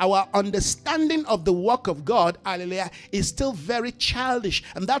 Our understanding of the work of God, hallelujah, is still very childish.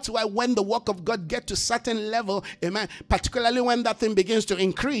 And that's why when the work of God gets to a certain level, amen, particularly when that thing begins to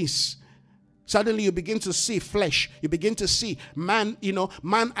increase, suddenly you begin to see flesh. You begin to see man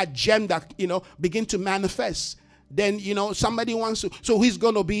agenda, begin to manifest. Then, somebody wants to, so who's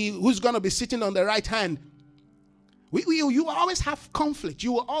going to be sitting on the right hand? You will always have conflict.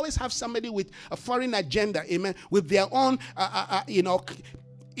 You will always have somebody with a foreign agenda, amen, with their own,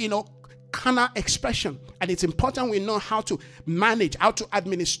 carnal expression. And it's important we know how to manage, how to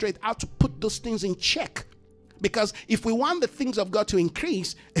administrate, how to put those things in check. Because if we want the things of God to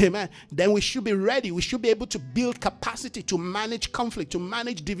increase, amen, then we should be ready. We should be able to build capacity to manage conflict, to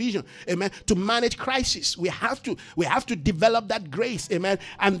manage division, amen, to manage crisis. We have to develop that grace, amen.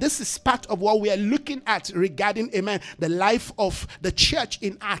 And this is part of what we are looking at regarding, amen, the life of the church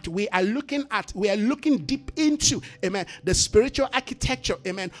in Acts. We are looking deep into, amen, the spiritual architecture,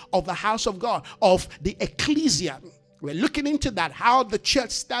 amen, of the house of God, of the ecclesia. We're looking into that, how the church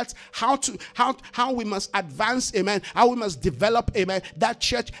starts, how we must advance, amen, how we must develop, amen, that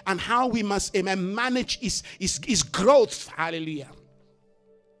church, and how we must, amen, manage its growth. Hallelujah.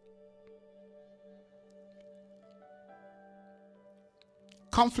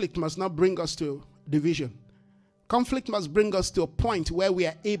 Conflict must not bring us to division. Conflict must bring us to a point where we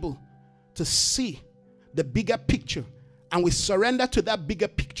are able to see the bigger picture, and we surrender to that bigger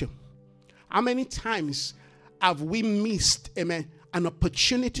picture. How many times have we missed, amen, an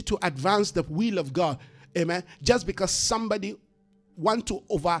opportunity to advance the will of God, amen, just because somebody wants to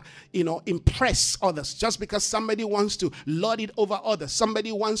impress others, just because somebody wants to lord it over others,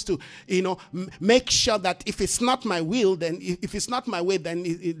 somebody wants to, make sure that if it's not my will, then if it's not my way,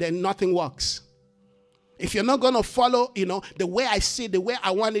 then nothing works. If you're not going to follow, the way I see, the way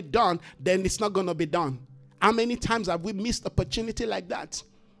I want it done, then it's not going to be done. How many times have we missed opportunity like that?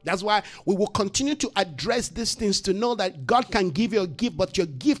 That's why we will continue to address these things, to know that God can give you a gift, but your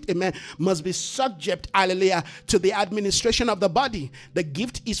gift, amen, must be subject, hallelujah, to the administration of the body. The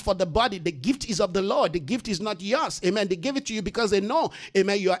gift is for the body. The gift is of the Lord. The gift is not yours, amen. They give it to you because they know,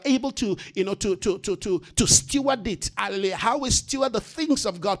 amen, you are able to, to steward it, hallelujah. How we steward the things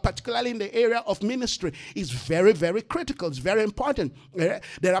of God, particularly in the area of ministry, is very, very critical. It's very important.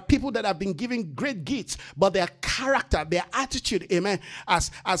 There are people that have been given great gifts, but their character, their attitude, amen,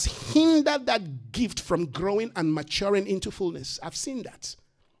 has hindered that gift from growing and maturing into fullness. I've seen that.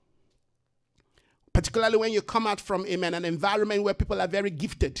 Particularly when you come out from, amen, an environment where people are very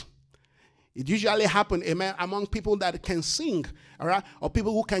gifted. It usually happens, amen, among people that can sing, all right, or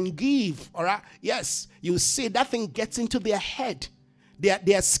people who can give, all right. Yes, you see that thing gets into their head.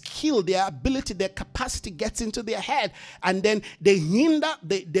 Their skill, their ability, their capacity gets into their head, and then they hinder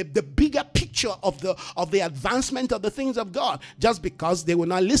the bigger picture of the advancement of the things of God just because they will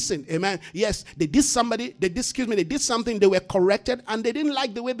not listen. Amen. Yes, they did something, they were corrected, and they didn't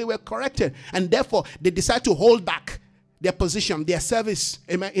like the way they were corrected, and therefore they decide to hold back their position, their service,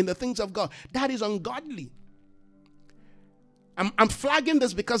 amen, in the things of God. That is ungodly. I'm flagging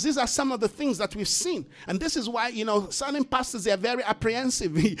this because these are some of the things that we've seen. And this is why, certain pastors, they are very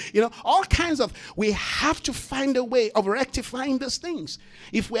apprehensive. All kinds of, we have to find a way of rectifying these things.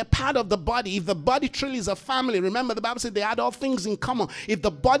 If we're part of the body, if the body truly is a family, remember the Bible said they had all things in common. If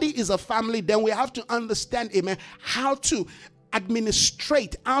the body is a family, then we have to understand, amen, how to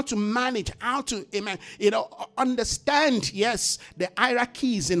administrate, how to manage, how to, amen, understand, yes, the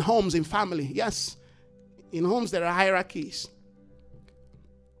hierarchies in homes, in family. Yes, in homes there are hierarchies.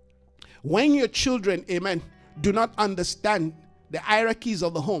 When your children, amen, do not understand the hierarchies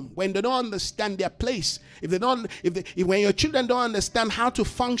of the home, when they don't understand their place, when your children don't understand how to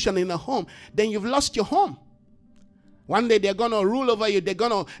function in a home, then you've lost your home. One day they're gonna rule over you. They're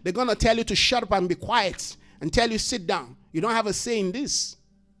gonna tell you to shut up and be quiet, and tell you sit down. You don't have a say in this.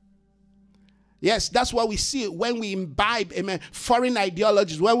 Yes, that's what we see when we imbibe, amen, foreign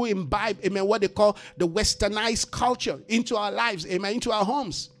ideologies, when we imbibe, amen, what they call the westernized culture into our lives, amen, into our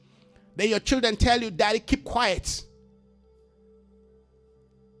homes. Then your children tell you, Daddy, keep quiet.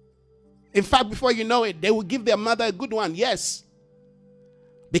 In fact, before you know it, they will give their mother a good one. Yes.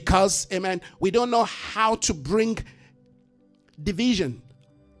 Because, amen, we don't know how to bring division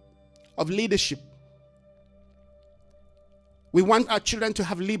of leadership. We want our children to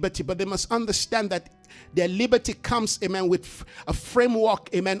have liberty, but they must understand that their liberty comes, amen, with a framework,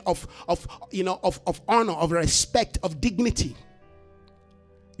 amen, of honor, of respect, of dignity.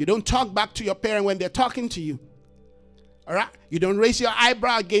 You don't talk back to your parent when they're talking to you. All right? You don't raise your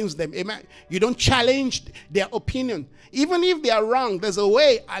eyebrow against them. Amen. You don't challenge their opinion. Even if they are wrong, there's a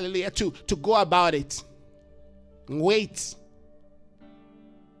way, hallelujah, to go about it. Wait.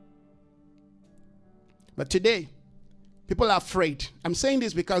 But today, people are afraid. I'm saying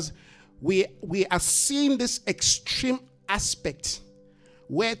this because we are seeing this extreme aspect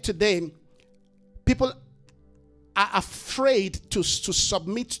where today people are afraid to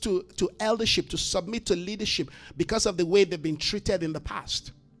submit to eldership, to submit to leadership because of the way they've been treated in the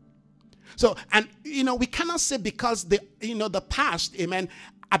past. So, and we cannot say because the past, amen,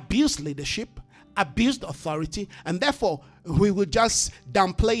 abused leadership, abused authority, and therefore we will just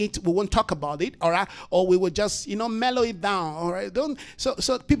downplay it. We won't talk about it, all right? Or we will just, mellow it down, all right?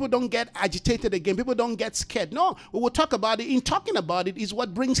 So people don't get agitated again. People don't get scared. No, we will talk about it. In talking about it is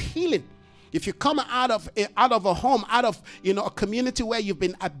what brings healing. If you come out of a home, out of a community where you've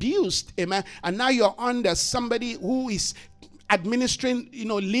been abused, amen, and now you're under somebody who is administering,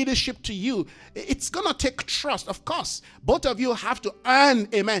 leadership to you, it's going to take trust, of course. Both of you have to earn,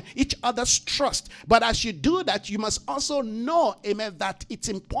 amen, each other's trust. But as you do that, you must also know, amen, that it's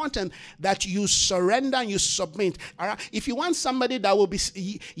important that you surrender and you submit. All right? If you want somebody that will be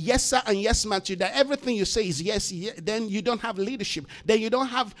yes, sir, and yes, man to you, that everything you say is yes, then you don't have leadership. Then you don't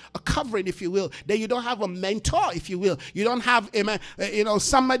have a covering, if you will. Then you don't have a mentor, if you will. You don't have, amen,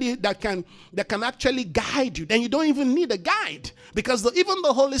 somebody that can actually guide you. Then you don't even need a guide. Because even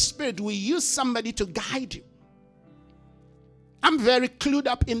the Holy Spirit will use somebody to guide you. I'm very clued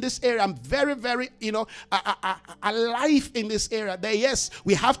up in this area. I'm very, very, alive in this area. That yes,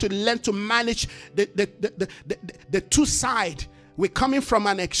 we have to learn to manage the two sides. We're coming from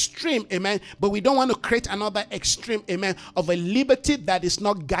an extreme, amen, but we don't want to create another extreme, amen, of a liberty that is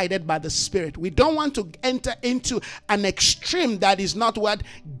not guided by the Spirit. We don't want to enter into an extreme that is not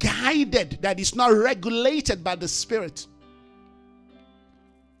guided, that is not regulated by the Spirit.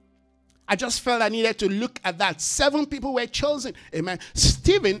 I just felt I needed to look at that. 7 people were chosen. Amen.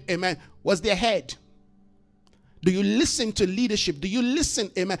 Stephen, amen, was their head. Do you listen to leadership? Do you listen,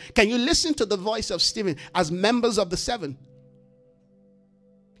 amen? Can you listen to the voice of Stephen as members of the seven?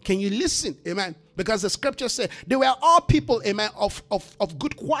 Can you listen, amen? Because the scripture said they were all people, amen, of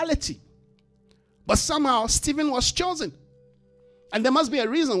good quality. But somehow Stephen was chosen. And there must be a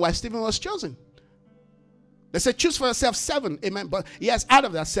reason why Stephen was chosen. They said, choose for yourself 7, amen. But yes, out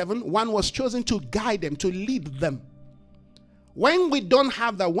of that 7, 1 was chosen to guide them, to lead them. When we don't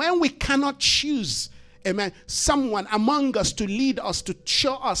have that, when we cannot choose, amen, someone among us to lead us, to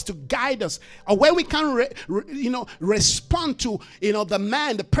show us, to guide us, or when we can't respond to the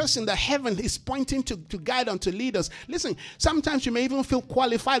man, the person that heaven is pointing to guide and to lead us. Listen, sometimes you may even feel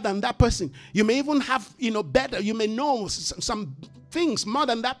qualified than that person. You may even have better, you may know some things more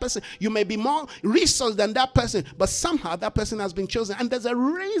than that person. You may be more resourced than that person, but somehow that person has been chosen, and there's a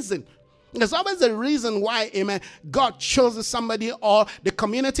reason. There's always a reason why, amen, God chooses somebody or the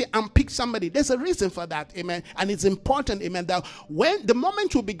community and picks somebody. There's a reason for that, amen. And it's important, amen, that when the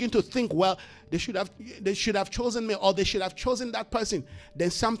moment we begin to think, well, they should have chosen me, or they should have chosen that person,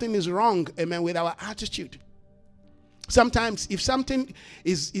 then something is wrong, amen, with our attitude. Sometimes if something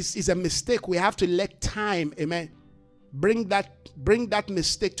is a mistake, we have to let time, amen, bring that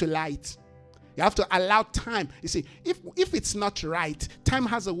mistake to light. You have to allow time. You see, if it's not right, time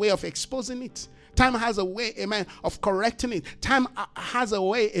has a way of exposing it. Time has a way, amen, of correcting it. Time has a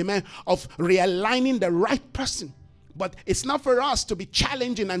way, amen, of realigning the right person. But it's not for us to be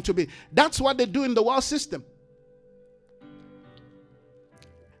challenging and to be. That's what they do in the world system.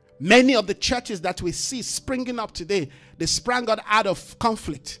 Many of the churches that we see springing up today, they sprang out of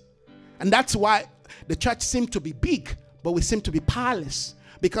conflict. And that's why the church seems to be big, but we seem to be powerless.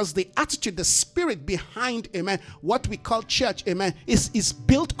 Because the attitude, the spirit behind, amen, what we call church, amen, is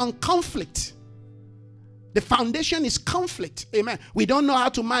built on conflict. The foundation is conflict, amen. We don't know how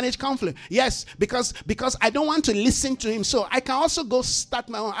to manage conflict. Yes, because I don't want to listen to him, so I can also go start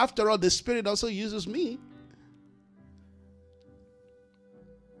my own. After all, the spirit also uses me.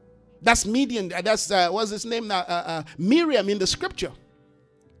 That's Midian. That's what's his name now? Miriam in the scripture.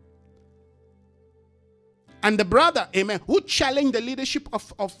 And the brother, amen, who challenged the leadership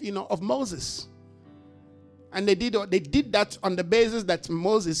of Moses. And they did that on the basis that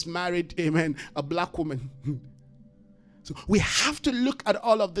Moses married, amen, a black woman. So we have to look at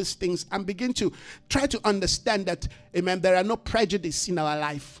all of these things and begin to try to understand that, amen, there are no prejudice in our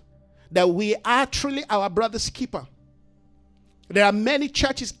life. That we are truly our brother's keeper. There are many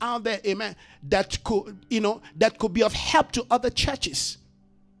churches out there, amen, that could be of help to other churches.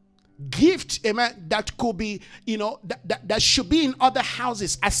 Gift, amen, that could be, that should be in other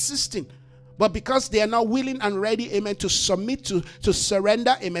houses assisting. But because they are not willing and ready, amen, to submit, to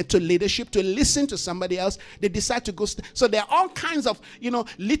surrender, amen, to leadership, to listen to somebody else, they decide to go. So there are all kinds of,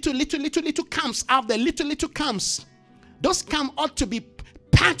 little camps out there, little camps. Those camps ought to be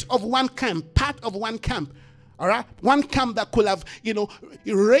part of one camp. All right, one camp that could have,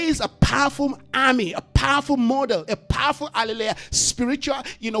 raised a powerful army, a powerful model, a powerful, hallelujah, spiritual,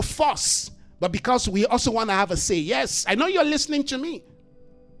 force. But because we also want to have a say, yes, I know you're listening to me.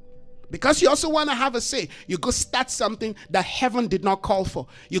 Because you also want to have a say, you go start something that heaven did not call for.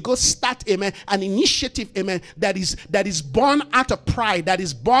 You go start, amen, an initiative, amen, that is born out of pride, that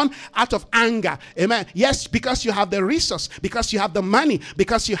is born out of anger, amen. Yes, because you have the resource, because you have the money,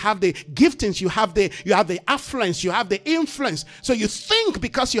 because you have the giftings, you have the affluence, you have the influence. So you think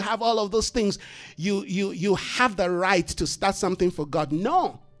because you have all of those things, you have the right to start something for God.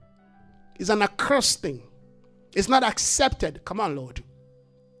 No, it's an accursed thing. It's not accepted. Come on, Lord.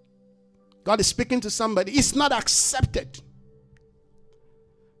 God is speaking to somebody. It's not accepted.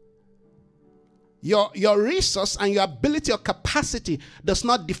 Your resource and your ability or capacity does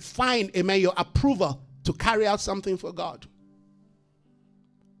not define, amen, your approval to carry out something for God.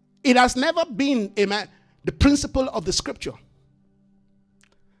 It has never been, amen, the principle of the scripture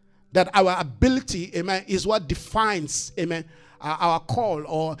that our ability, amen, is what defines, amen, our call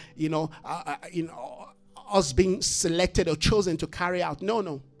or, us being selected or chosen to carry out.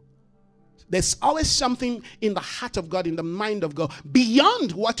 No. There's always something in the heart of God, in the mind of God,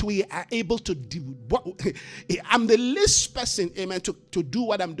 beyond what we are able to do. I'm the least person, amen, to do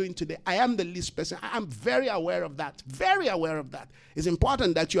what I'm doing today. I am the least person. I am very aware of that. Very aware of that. It's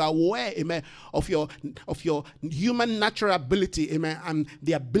important that you are aware, amen, of your human natural ability, amen, and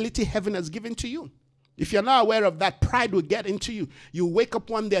the ability heaven has given to you. If you're not aware of that, pride will get into you. You wake up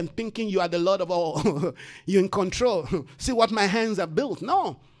one day and thinking you are the Lord of all. You're in control. See what my hands have built.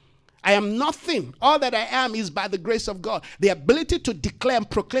 No. I am nothing. All that I am is by the grace of God. The ability to declare and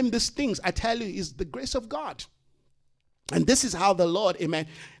proclaim these things, I tell you, is the grace of God. And this is how the Lord, amen,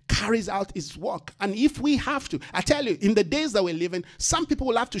 carries out his work. And if we have to, I tell you, in the days that we live in, some people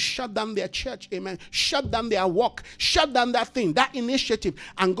will have to shut down their church, amen, shut down their work, shut down that thing, that initiative,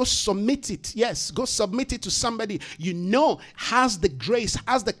 and go submit it. Yes, go submit it to somebody you know has the grace,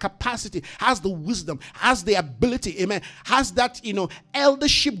 has the capacity, has the wisdom, has the ability, amen, has that,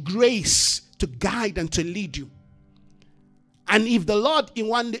 eldership grace to guide and to lead you. And if the Lord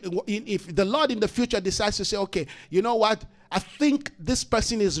if the Lord in the future decides to say, okay, you know what, I think this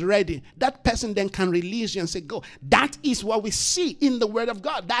person is ready, that person then can release you and say, go. That is what we see in the Word of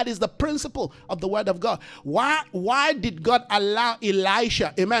God. That is the principle of the Word of God. Why did God allow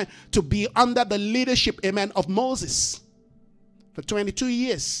Elisha, amen, to be under the leadership, amen, of Moses for 22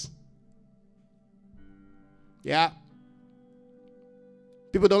 years? Yeah.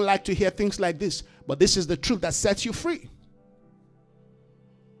 People don't like to hear things like this, but this is the truth that sets you free.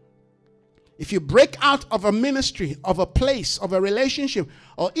 If you break out of a ministry, of a place, of a relationship,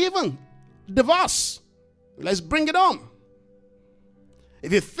 or even divorce, let's bring it on.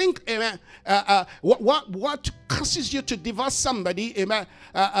 If you think, amen, what causes you to divorce somebody, amen,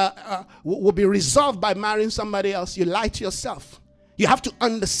 will be resolved by marrying somebody else, you lie to yourself. You have to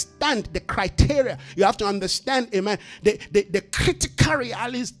understand the criteria. You have to understand, amen, the critical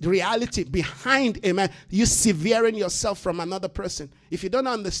reality behind, amen, you severing yourself from another person. If you don't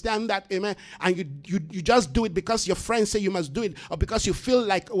understand that, amen, and you just do it because your friends say you must do it, or because you feel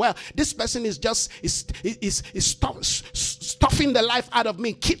like, well, this person is just stuffing the life out of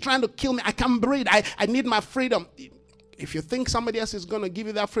me, keep trying to kill me, I can't breathe, I need my freedom. If you think somebody else is going to give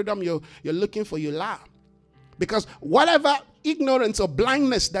you that freedom you're looking for, you lie. Because whatever ignorance or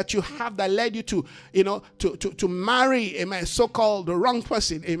blindness that you have that led you to, to marry, amen, so-called the wrong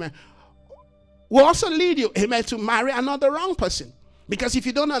person, amen, will also lead you, amen, to marry another wrong person. Because if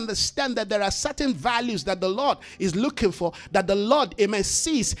you don't understand that there are certain values that the Lord is looking for, that the Lord, amen,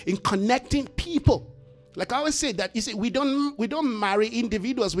 sees in connecting people. Like I always say that, you see, we don't marry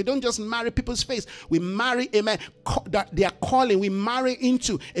individuals. We don't just marry people's face. We marry, amen, their calling. We marry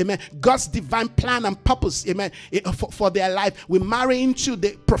into, amen, God's divine plan and purpose, amen, for their life. We marry into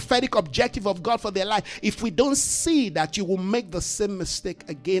the prophetic objective of God for their life. If we don't see that, you will make the same mistake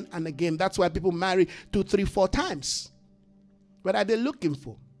again and again. That's why people marry 2, 3, 4 times. What are they looking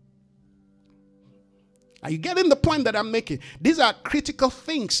for? Are you getting the point that I'm making? These are critical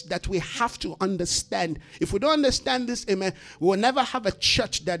things that we have to understand. If we don't understand this, amen, we will never have a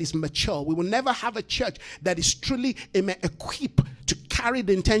church that is mature. We will never have a church that is truly, amen, equipped to carry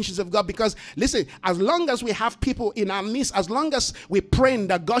the intentions of God. Because, listen, as long as we have people in our midst, as long as we're praying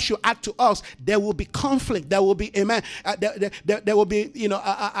that God should add to us, there will be conflict. There will be, amen, there will be,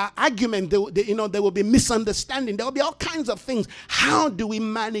 argument. There will be misunderstanding. There will be all kinds of things. How do we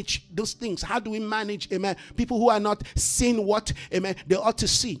manage those things? How do we manage, amen, people who are not seeing what, amen, they ought to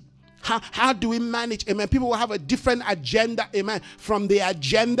see? How do we manage, amen, people who have a different agenda, amen, from the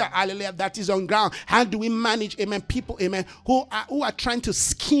agenda, hallelujah, that is on ground? How do we manage, amen, people, amen, who are trying to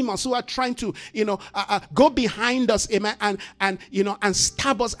scheme us, who are trying to, go behind us, amen, and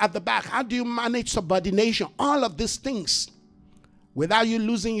stab us at the back? How do you manage subordination? All of these things, without you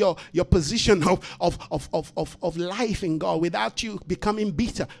losing your position of life in God, without you becoming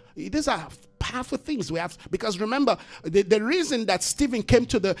bitter. These are powerful things we have, because remember, the reason that Stephen came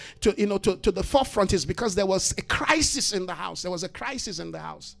to the forefront is because there was a crisis in the house. There was a crisis in the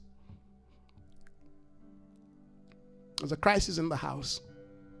house. There was a crisis in the house.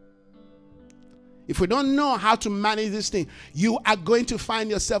 If we don't know how to manage this thing, you are going to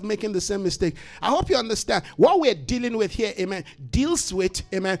find yourself making the same mistake. I hope you understand what we're dealing with here, amen, deals with,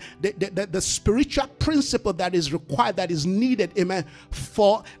 amen, the spiritual principle that is required, that is needed, amen,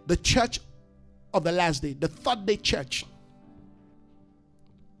 for the church of the last day, the third day church.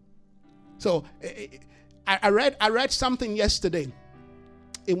 So I read something yesterday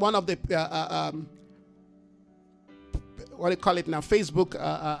in one of the what do you call it now, Facebook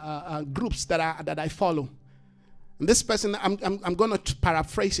groups that I follow. And this person, I'm going to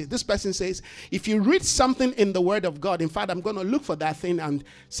paraphrase it. This person says, if you read something in the Word of God, in fact, I'm going to look for that thing and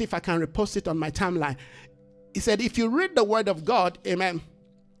see if I can repost it on my timeline. He said, if you read the Word of God, amen,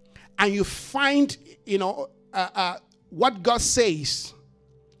 and you find, what God says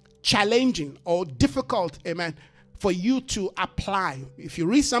challenging or difficult, amen, for you to apply. If you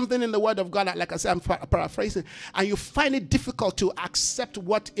read something in the Word of God, like I said, I'm paraphrasing, and you find it difficult to accept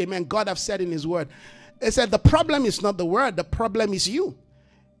what, amen, God has said in His Word, it said the problem is not the Word, the problem is you.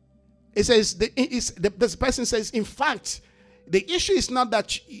 It says, this person says, in fact, the issue is not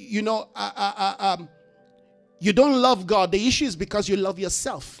that, you don't love God. The issue is because you love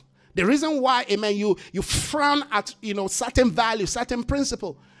yourself. The reason why, amen, you frown at, certain values, certain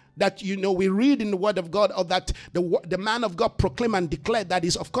principle that, we read in the word of God, or that the man of God proclaim and declare, that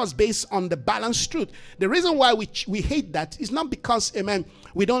is, of course, based on the balanced truth. The reason why we hate that is not because, amen,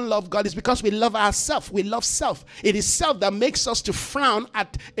 we don't love God. It's because we love ourselves. We love self. It is self that makes us to frown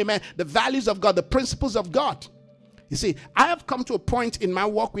at, amen, the values of God, the principles of God. You see, I have come to a point in my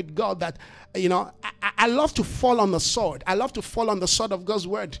walk with God that, I love to fall on the sword. I love to fall on the sword of God's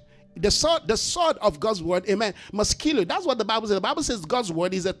word. The sword of God's word, amen, must kill you. That's what the Bible says. The Bible says God's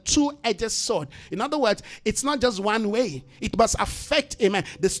word is a two-edged sword. In other words, it's not just one way. It must affect, amen.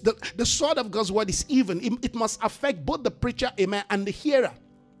 The sword of God's word is even. It must affect both the preacher, amen, and the hearer.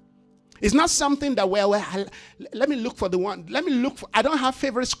 It's not something that, let me look for the one. I don't have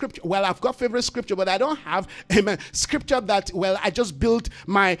favorite scripture. Well, I've got favorite scripture, but I don't have, amen, scripture that, I just built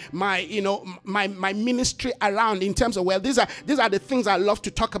my ministry around in terms of, these are the things I love to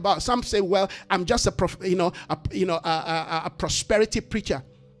talk about. Some say, I'm just a prosperity preacher.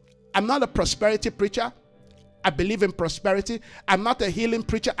 I'm not a prosperity preacher. I believe in prosperity. I'm not a healing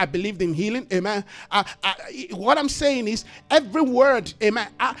preacher. I believe in healing. Amen. What I'm saying is, every word, amen.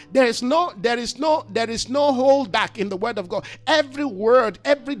 There is no hold back in the word of God. Every word,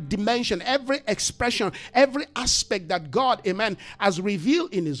 every dimension, every expression, every aspect that God, amen, has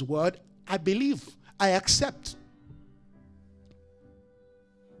revealed in his word, I believe, I accept.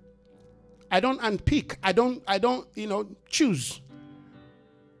 I don't unpick. I don't choose.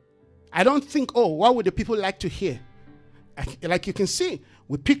 I don't think, what would the people like to hear? Like you can see,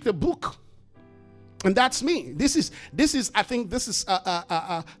 we pick the book. And that's me. This is I think this is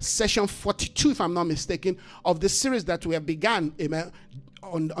session 42, if I'm not mistaken, of the series that we have begun, amen,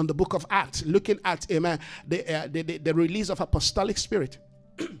 on the book of Acts, looking at, amen, the release of apostolic spirit.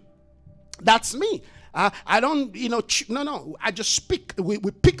 That's me. I don't, no. I just speak. We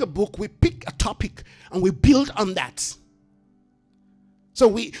pick a book, we pick a topic, and we build on that. So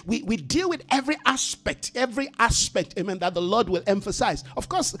we deal with every aspect, amen, that the Lord will emphasize. Of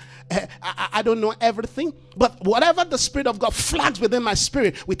course, I don't know everything, but whatever the Spirit of God flags within my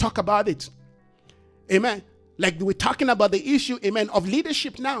spirit, we talk about it. Amen. Like we're talking about the issue, amen, of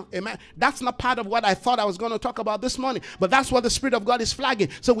leadership now, amen. That's not part of what I thought I was going to talk about this morning, but that's what the Spirit of God is flagging.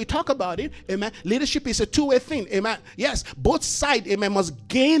 So we talk about it, amen. Leadership is a two-way thing, amen. Yes, both sides, amen, must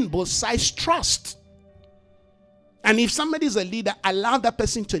gain both sides' trust. And if somebody is a leader, allow that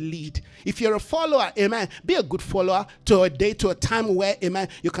person to lead. If you're a follower, amen, be a good follower to a time where, amen,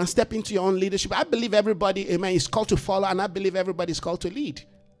 you can step into your own leadership. I believe everybody, amen, is called to follow, and I believe everybody is called to lead.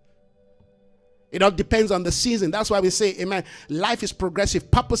 It all depends on the season. That's why we say, amen, life is progressive,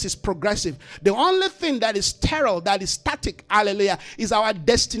 purpose is progressive. The only thing that is sterile, that is static, hallelujah, is our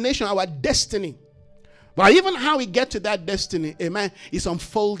destination, our destiny. But even how we get to that destiny, amen, is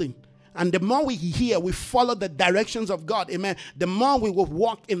unfolding. And the more we hear, we follow the directions of God, amen, the more we will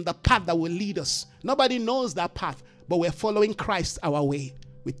walk in the path that will lead us. Nobody knows that path, but we're following Christ our way.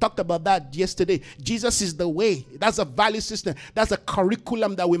 We talked about that yesterday. Jesus is the way. That's a value system. That's a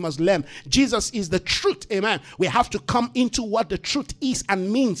curriculum that we must learn. Jesus is the truth, amen. We have to come into what the truth is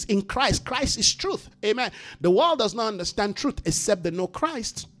and means in Christ. Christ is truth, amen. The world does not understand truth except they know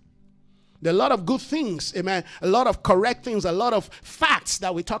Christ. There are a lot of good things, amen, a lot of correct things, a lot of facts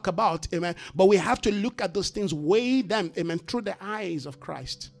that we talk about, amen, but we have to look at those things, weigh them, amen, through the eyes of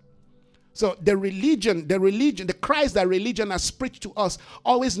Christ. So the Christ that religion has preached to us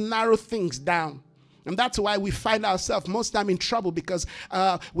always narrow things down. And that's why we find ourselves most time in trouble, because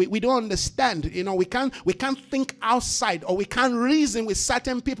we don't understand. We can't think outside, or we can't reason with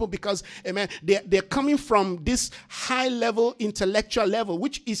certain people because, amen, they're coming from this high level intellectual level,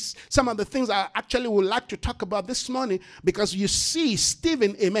 which is some of the things I actually would like to talk about this morning, because you see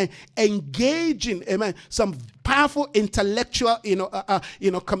Stephen, amen, engaging, amen, some powerful intellectual,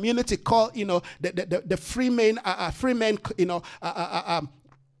 community called, the Freeman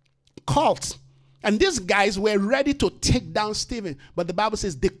cult. And these guys were ready to take down Stephen, but the Bible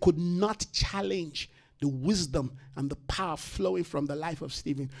says they could not challenge the wisdom and the power flowing from the life of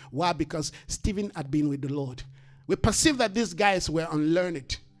Stephen. Why? Because Stephen had been with the Lord. We perceive that these guys were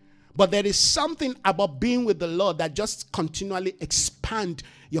unlearned, but there is something about being with the Lord that just continually expand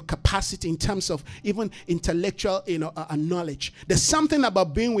your capacity in terms of even intellectual, knowledge. There's something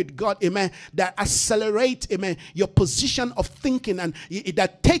about being with God, amen, that accelerates, amen, your position of thinking, and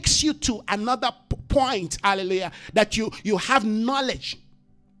that takes you to another point, hallelujah, that you have knowledge.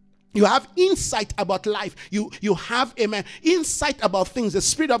 You have insight about life. You have, amen, insight about things. The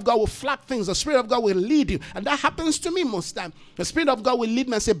Spirit of God will flag things. The Spirit of God will lead you. And that happens to me most time. The Spirit of God will lead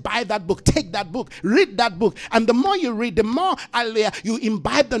me and say, buy that book, take that book, read that book. And the more you read, the more you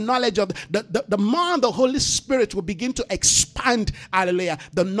imbibe the knowledge of the more the Holy Spirit will begin to expand,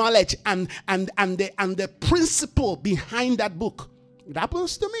 the knowledge and the principle behind that book. It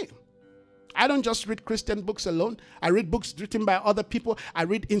happens to me. I don't just read Christian books alone. I read books written by other people. I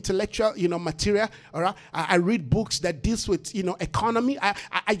read intellectual, material. All right? I read books that deals with, economy.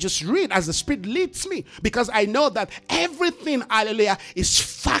 I just read as the Spirit leads me, because I know that everything, hallelujah, is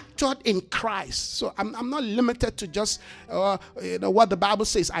factored in Christ. So I'm not limited to just, what the Bible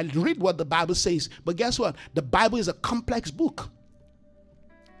says. I read what the Bible says. But guess what? The Bible is a complex book.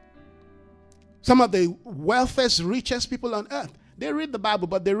 Some of the wealthiest, richest people on earth, they read the Bible,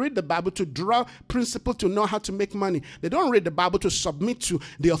 but they read the Bible to draw principle to know how to make money. They don't read the Bible to submit to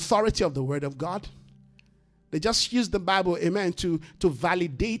the authority of the Word of God. They just use the Bible, amen, to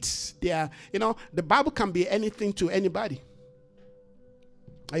validate their, the Bible can be anything to anybody.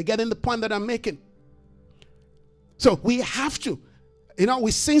 Are you getting the point that I'm making? So we have to,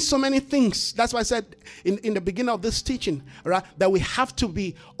 we've seen so many things. That's why I said in the beginning of this teaching, right, that we have to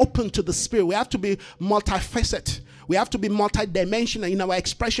be open to the Spirit. We have to be multifaceted. We have to be multidimensional in our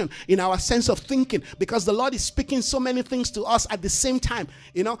expression, in our sense of thinking, because the Lord is speaking so many things to us at the same time.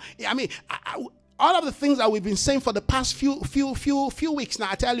 All of the things that we've been saying for the past few weeks now,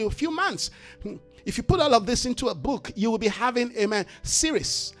 I tell you, a few months. If you put all of this into a book, you will be having, amen,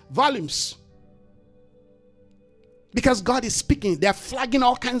 series, volumes. Because God is speaking. They're flagging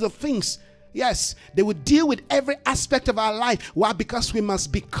all kinds of things. Yes, they will deal with every aspect of our life. Why? Because we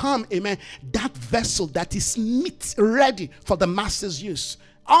must become, amen, that vessel that is meet, ready for the Master's use.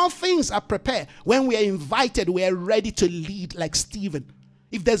 All things are prepared. When we are invited, we are ready to lead like Stephen.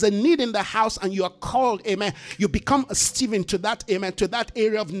 If there's a need in the house and you are called, amen, you become a Stephen to that, amen, to that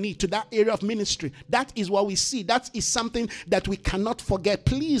area of need, to that area of ministry. That is what we see. That is something that we cannot forget.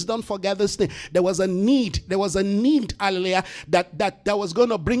 Please don't forget this thing. There was a need, hallelujah, that was going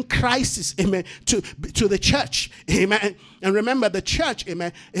to bring crisis, amen, to the church, amen. And remember, the church,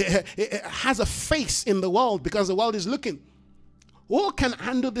 amen, it has a face in the world because the world is looking. Who can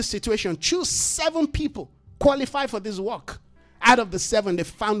handle this situation? Choose 7 people qualified for this work. Out of the 7, they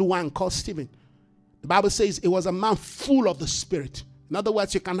found one called Stephen. The Bible says it was a man full of the Spirit. In other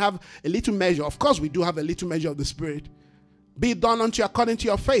words, you can have a little measure. Of course, we do have a little measure of the Spirit. Be it done unto you according to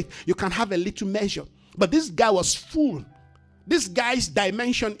your faith. You can have a little measure. But this guy was full. This guy's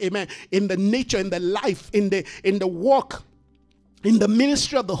dimension, amen, in the nature, in the life, in the work, in the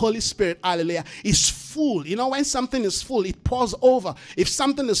ministry of the Holy Spirit, hallelujah, is full. When something is full, it pours over. If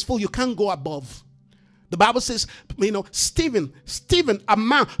something is full, you can't go above. The Bible says, Stephen, a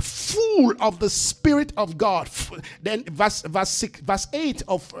man full of the Spirit of God. Then verse 8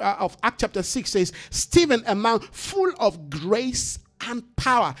 of Acts chapter 6 says, Stephen, a man full of grace and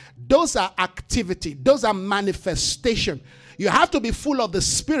power. Those are activity. Those are manifestation. You have to be full of the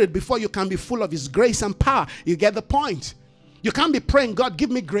Spirit before you can be full of His grace and power. You get the point? You can't be praying, God,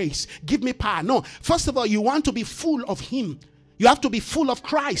 give me grace, give me power. No. First of all, you want to be full of Him. You have to be full of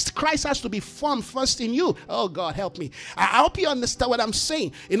Christ. Christ has to be formed first in you. Oh, God, help me. I hope you understand what I'm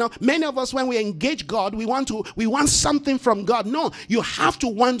saying. Many of us, when we engage God, we want something from God. No, you have to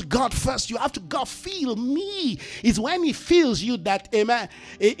want God first. You have to, God, feel me. It's when He feels you that, amen,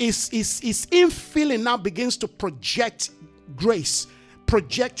 His infilling now begins to project grace,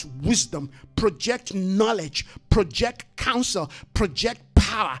 project wisdom, project knowledge, project counsel, project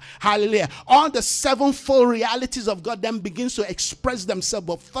power. Hallelujah. All the 7-fold realities of God then begins to express themselves.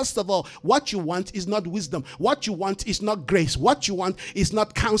 But first of all, what you want is not wisdom. What you want is not grace. What you want is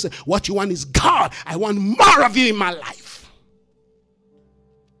not counsel. What you want is God. I want more of you in my life.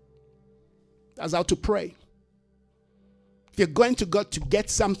 That's how to pray. If you're going to God to get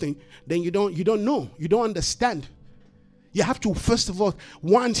something, then you don't know. You don't understand. You have to, first of all,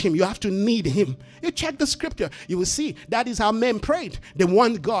 want Him. You have to need Him. You check the scripture. You will see that is how men prayed. They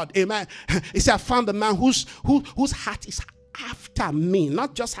want God. Amen. He said, I found the man whose heart is after me,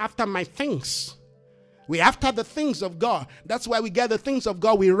 not just after my things. We're after the things of God. That's why we get the things of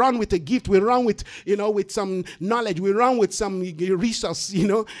God. We run with a gift. We run with, with some knowledge. We run with some resource,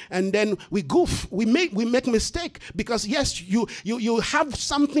 and then we goof. We make mistake because yes, you have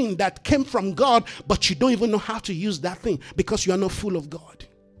something that came from God, but you don't even know how to use that thing because you are not full of God.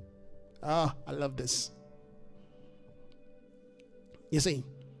 Oh, I love this. You see,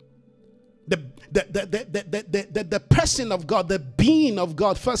 the person of God, the being of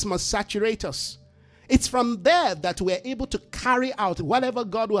God first must saturate us. It's from there that we're able to carry out whatever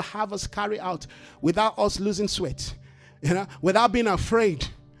God will have us carry out without us losing sweat, without being afraid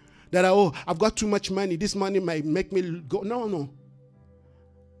that, oh, I've got too much money. This money might make me go. No.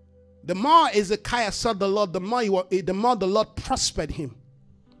 The more Ezekiah sought the Lord, the more the Lord prospered him.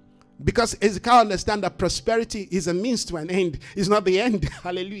 Because Ezekiah understands that prosperity is a means to an end. It's not the end.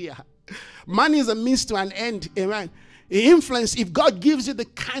 Hallelujah. Money is a means to an end. Amen. Influence, if God gives you the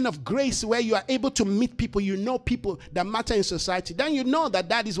kind of grace where you are able to meet people, people that matter in society, then you know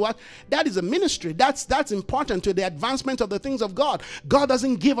that is what? That is a ministry. That's important to the advancement of the things of God. God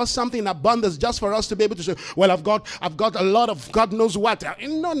doesn't give us something in abundance just for us to be able to say, well, I've got a lot of God knows what.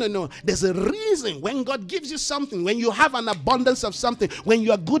 No. There's a reason when God gives you something, when you have an abundance of something, when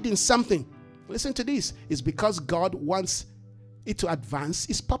you are good in something. Listen to this. It's because God wants it to advance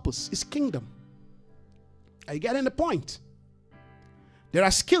his purpose, his kingdom. Are you getting the point? There are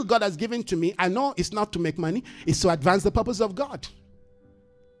skills God has given to me. I know it's not to make money. It's to advance the purpose of God.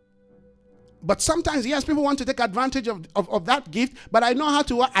 But sometimes, yes, people want to take advantage of that gift. But I know how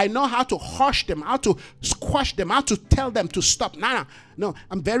to hush them, how to squash them, how to tell them to stop. No.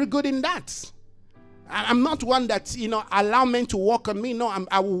 I'm very good in that. I'm not one that, allow men to walk on me. No,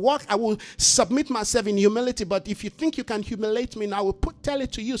 I will submit myself in humility. But if you think you can humiliate me, I will tell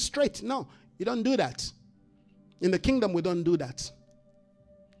it to you straight. No, you don't do that. In the kingdom, we don't do that.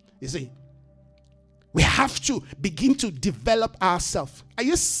 You see, we have to begin to develop ourselves. Are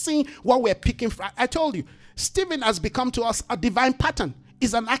you seeing what we're picking from? I told you, Stephen has become to us a divine pattern.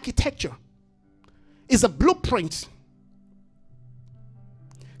 It's an architecture. It's a blueprint.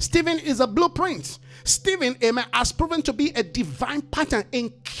 Stephen is a blueprint. Stephen, amen, has proven to be a divine pattern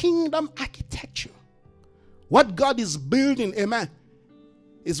in kingdom architecture. What God is building, amen,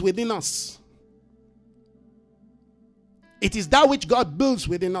 is within us. It is that which God builds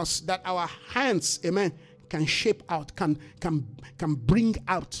within us that our hands, amen, can shape out, can bring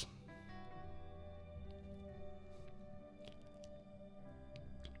out.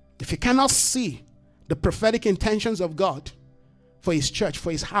 If you cannot see the prophetic intentions of God for his church,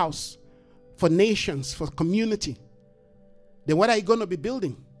 for his house, for nations, for community, then what are you going to be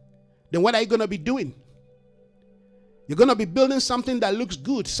building? Then what are you going to be doing? You're going to be building something that looks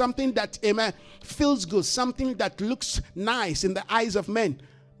good, something that, amen, feels good, something that looks nice in the eyes of men,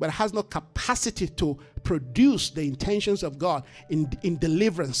 but has no capacity to produce the intentions of God in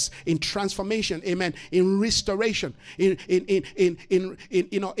deliverance, in transformation, amen, in restoration, in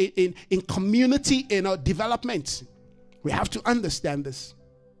community, development. We have to understand this.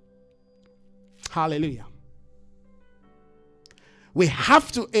 Hallelujah. We have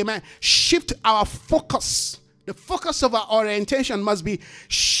to, amen, shift our focus. The focus of our orientation must be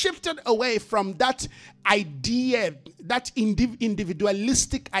shifted away from that idea, that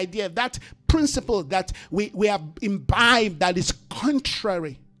individualistic idea, that principle that we have imbibed that is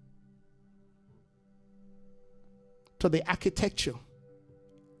contrary to the architecture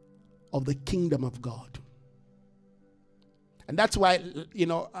of the kingdom of God. And that's why,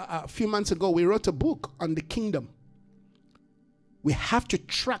 a few months ago, we wrote a book on the kingdom. We have to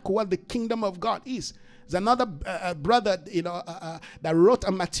track what the kingdom of God is. There's another brother, that wrote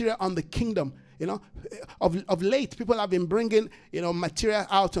a material on the kingdom. Of late, people have been bringing, material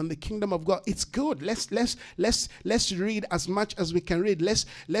out on the kingdom of God. It's good. Let's read as much as we can read.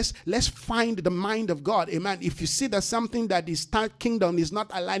 Let's find the mind of God. Amen. If you see that something that is kingdom is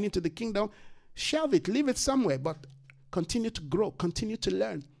not aligning to the kingdom, shelve it, leave it somewhere. But continue to grow, continue to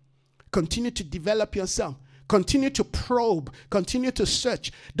learn, continue to develop yourself. Continue to probe. Continue to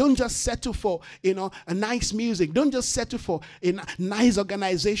search. Don't just settle for, a nice music. Don't just settle for a nice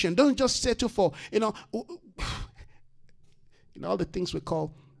organization. Don't just settle for, all the things we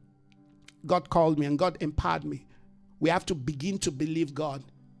call, God called me and God empowered me. We have to begin to believe God.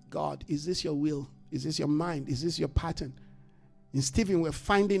 God, is this your will? Is this your mind? Is this your pattern? In Stephen, we're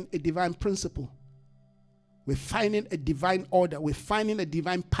finding a divine principle. We're finding a divine order. We're finding a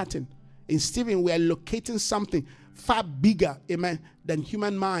divine pattern. In Stephen, we are locating something far bigger, amen, than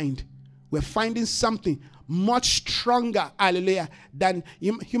human mind. We're finding something much stronger, hallelujah, than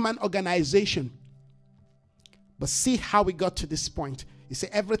human organization. But see how we got to this point. You see,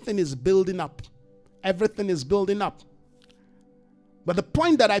 everything is building up. Everything is building up. But the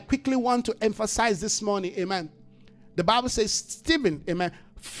point that I quickly want to emphasize this morning, amen, the Bible says, Stephen, amen,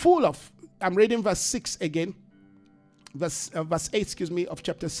 full of, I'm reading verse 6 again. Verse 8, of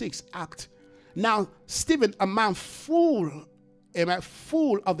chapter 6, Act. Now, Stephen, a man full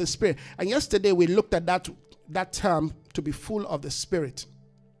of the Spirit. And yesterday we looked at that term, to be full of the Spirit.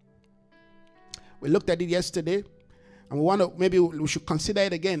 We looked at it yesterday. And maybe we should consider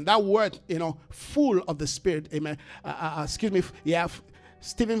it again. That word, full of the Spirit, amen.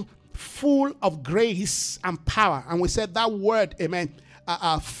 Stephen, full of grace and power. And we said that word, amen,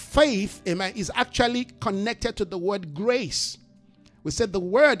 faith, amen, is actually connected to the word grace. We said the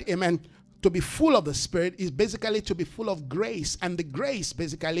word, amen, to be full of the Spirit is basically to be full of grace. And the grace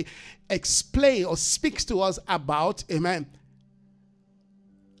basically explains or speaks to us about, amen,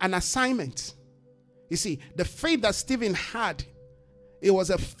 an assignment. You see, the faith that Stephen had, it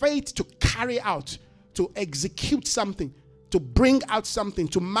was a faith to carry out, to execute something, to bring out something,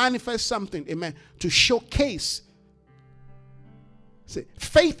 to manifest something, amen, to showcase. See,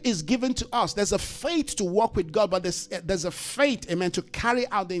 faith is given to us. There's a faith to walk with God, but there's a faith, amen, to carry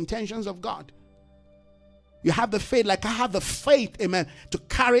out the intentions of God. You have the faith, like I have the faith, amen, to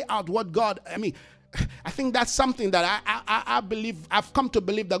carry out what God, I think that's something that I believe, I've come to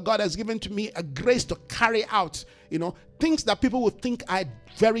believe that God has given to me a grace to carry out, things that people would think are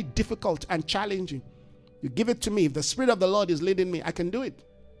very difficult and challenging. You give it to me. If the Spirit of the Lord is leading me, I can do it.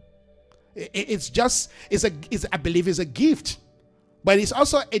 I believe it's a gift. But it's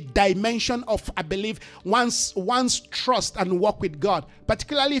also a dimension of, I believe, one's trust and walk with God.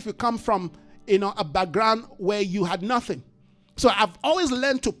 Particularly if you come from, a background where you had nothing. So I've always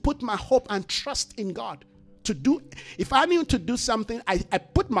learned to put my hope and trust in God. If I need to do something, I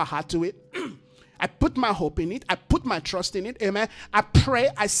put my heart to it. I put my hope in it. I put my trust in it. Amen. I pray.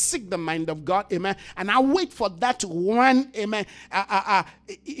 I seek the mind of God. Amen. And I wait for that one, amen,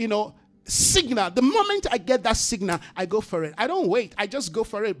 signal. The moment I get that signal, I go for it. I don't wait. I just go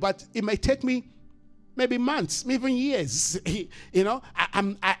for it. But it may take me maybe months, even years.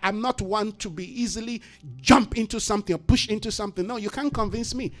 I'm not one to be easily jump into something or push into something. No, you can't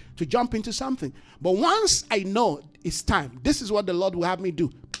convince me to jump into something. But once I know it's time, this is what the Lord will have me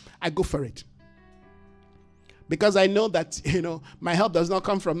do, I go for it. Because I know that, my help does not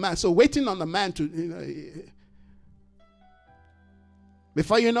come from man. So waiting on the man to,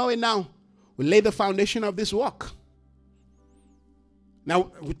 before you know it now, we lay the foundation of this walk. Now,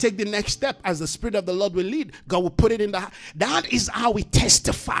 we take the next step as the Spirit of the Lord will lead. God will put it in the heart. That is how we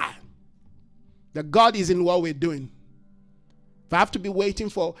testify that God is in what we're doing. If I have to be waiting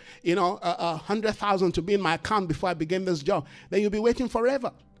for, 100,000 to be in my account before I begin this job, then you'll be waiting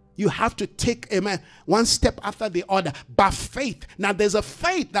forever. You have to take, amen, one step after the other by faith. Now, there's a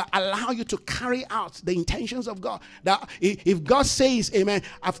faith that allows you to carry out the intentions of God. That if God says, amen,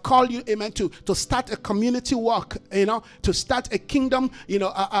 I've called you, amen, to start a community work, to start a kingdom,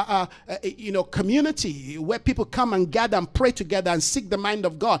 community where people come and gather and pray together and seek the mind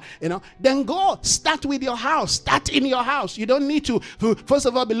of God, then go start with your house. Start in your house. You don't need to, first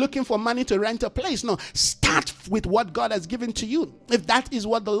of all, be looking for money to rent a place. No, start with what God has given to you. If that is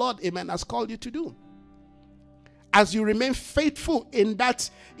what the Lord, amen, has called you to do. As you remain faithful in that,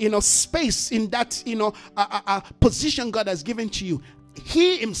 space, in that, position God has given to you,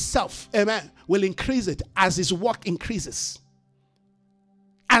 He Himself, amen, will increase it as His work increases.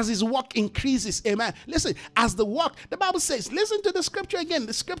 As His work increases, amen. Listen, as the work, the Bible says, listen to the scripture again.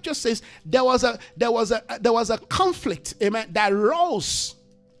 The scripture says there was a conflict, amen, that rose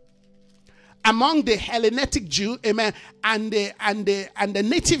among the Hellenistic Jew, amen, and the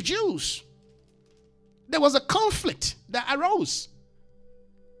native Jews. There was a conflict that arose.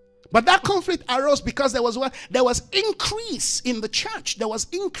 But that conflict arose because there was increase in the church. There was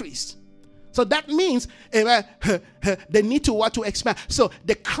increase. So that means, amen, they need to what? To expand. So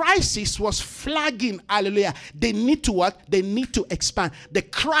the crisis was flagging, hallelujah. They need to what? They need to expand. The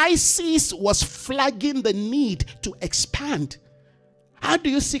crisis was flagging the need to expand. How do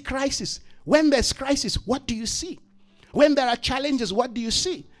you see crisis? When there's crisis, what do you see? When there are challenges, what do you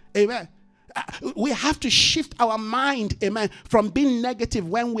see? Amen. We have to shift our mind, amen, from being negative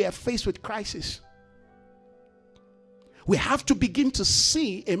when we are faced with crisis. We have to begin to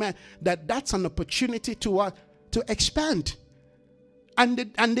see, amen, that that's an opportunity to expand. And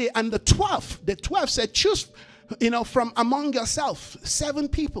the 12 said, choose, from among yourself 7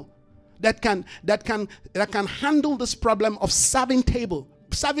 people that can handle this problem of serving table.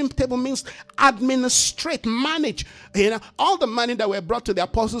 Serving table means administrate, manage, all the money that were brought to the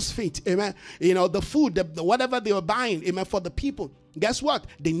apostles' feet, amen, the food, the whatever they were buying, amen, for the people. Guess what?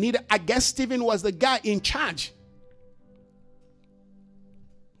 They needed, I guess Stephen was the guy in charge.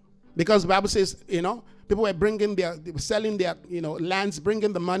 Because the Bible says, people were selling their, lands,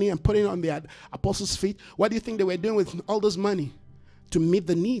 bringing the money and putting it on the apostles' feet. What do you think they were doing with all this money? To meet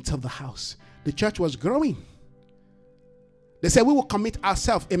the needs of the house. The church was growing. They said, we will commit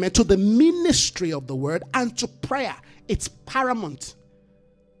ourselves, amen, to the ministry of the word and to prayer. It's paramount.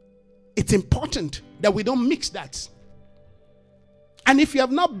 It's important that we don't mix that. And if you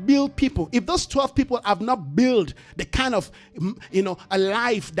have not built people, if those 12 people have not built the kind of, a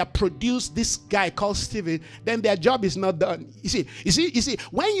life that produced this guy called Stephen, then their job is not done. You see,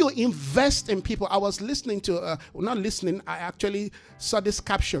 when you invest in people, I was listening to, I actually saw this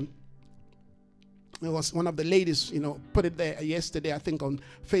caption. It was one of the ladies, put it there yesterday, I think, on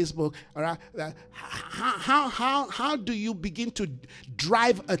Facebook. All right, how do you begin to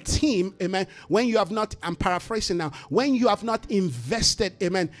drive a team, amen, when you have not, I'm paraphrasing now, when you have not invested,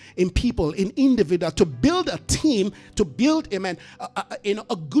 amen, in people, in individuals, to build a team, to build, amen,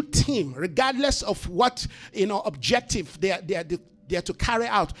 a good team, regardless of what, objective they are to carry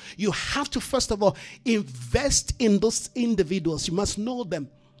out. You have to, first of all, invest in those individuals. You must know them.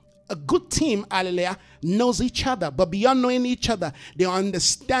 A good team, hallelujah, knows each other. But beyond knowing each other, they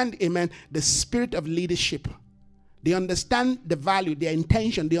understand, amen, the spirit of leadership. They understand the value, their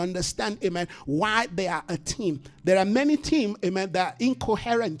intention. They understand, amen, why they are a team. There are many teams, amen, that are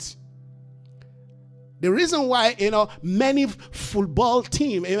incoherent. The reason why, many football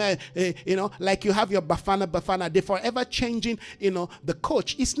team, like you have your Bafana, they're forever changing, the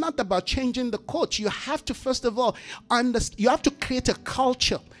coach. It's not about changing the coach. You have to, first of all, you have to create a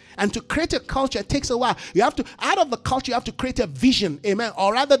culture. And to create a culture, it takes a while. You have to, out of the culture, you have to create a vision, amen.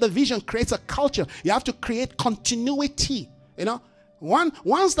 Or rather, the vision creates a culture. You have to create continuity,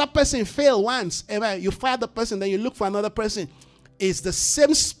 Once that person fails once, amen, you fire the person, then you look for another person. It's the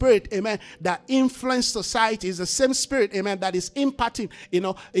same spirit, amen, that influenced society. It's the same spirit, amen, that is impacting,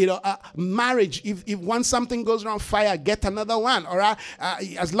 marriage. If once something goes wrong, fire, get another one. All right,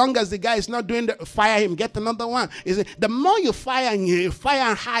 as long as the guy is not doing fire him, get another one. The more you fire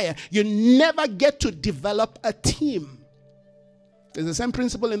and hire, you never get to develop a team. It's the same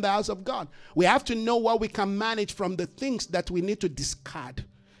principle in the house of God. We have to know what we can manage from the things that we need to discard.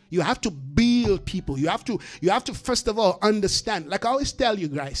 You have to build people. You have to first of all understand. Like I always tell you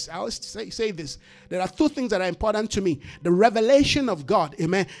guys, I always say this. There are two things that are important to me. The revelation of God,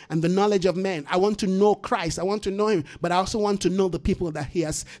 amen, and the knowledge of man. I want to know Christ. I want to know him, but I also want to know the people that he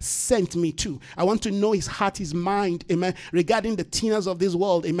has sent me to. I want to know his heart, his mind, amen, regarding the Tinas of this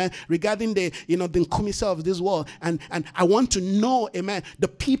world, amen, regarding the Nkumisa of this world. And I want to know, amen, the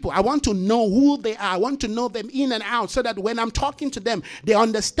people. I want to know who they are. I want to know them in and out so that when I'm talking to them, they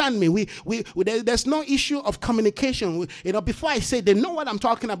understand me. There's no issue of communication. Before I say, they know what I'm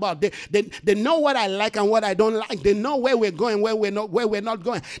talking about. They know what I like and what I don't like. They know where we're going, where we're not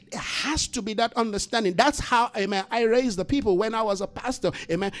going. It has to be that understanding. That's how, amen, I raised the people when I was a pastor,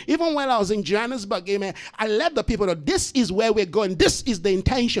 amen. Even when I was in Johannesburg, amen, I let the people know this is where we're going. This is the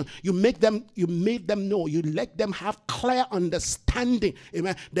intention. You made them know. You let them have clear understanding,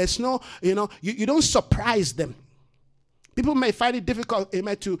 amen. There's no, you don't surprise them. People may find it difficult,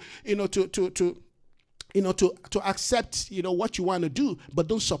 amen, to accept, what you want to do, but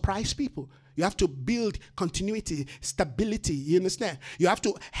don't surprise people. You have to build continuity, stability. You understand? You have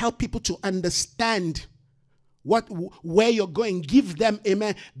to help people to understand where you're going. Give them,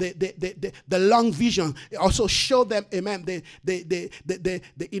 amen, the long vision. Also show them, amen, the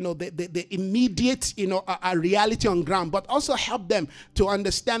immediate, a reality on ground, but also help them to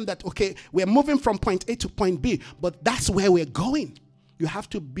understand that, okay, we're moving from point A to point B, but that's where we're going. You have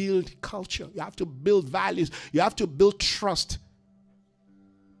to build culture. You have to build values. You have to build trust.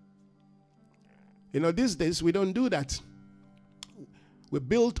 These days we don't do that. We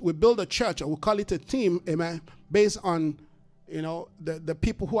build a church, or we call it a team, amen, based on, the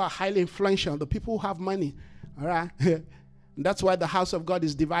people who are highly influential, the people who have money, all right? That's why the house of God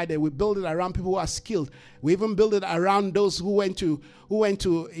is divided. We build it around people who are skilled. We even build it around those who went to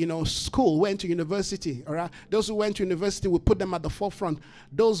school, went to university, all right? Those who went to university, we put them at the forefront.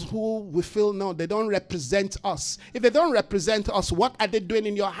 Those who we feel, no, they don't represent us. If they don't represent us, what are they doing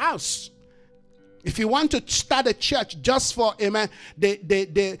in your house? If you want to start a church just for, amen,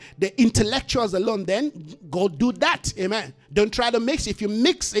 the intellectuals alone, then go do that, amen. Don't try to mix it. If you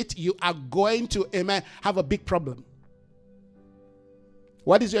mix it, you are going to, amen, have a big problem.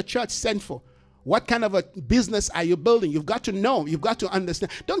 What is your church sent for? What kind of a business are you building? You've got to know. You've got to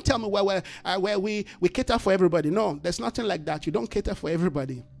understand. Don't tell me where we cater for everybody. No, there's nothing like that. You don't cater for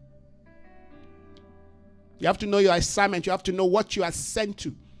everybody. You have to know your assignment. You have to know what you are sent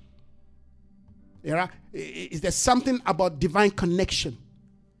to. There's something about divine connection.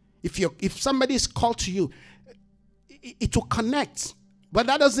 If somebody is called to you, it will connect. But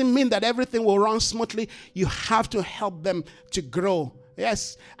that doesn't mean that everything will run smoothly. You have to help them to grow.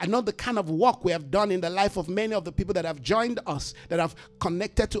 Yes, I know the kind of work we have done in the life of many of the people that have joined us, that have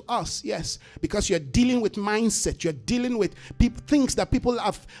connected to us. Yes, because you're dealing with mindset, you're dealing with things that people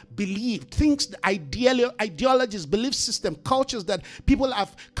have believed, things, ideologies, belief system, cultures that people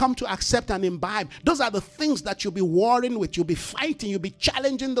have come to accept and imbibe. Those are the things that you'll be warring with, you'll be fighting, you'll be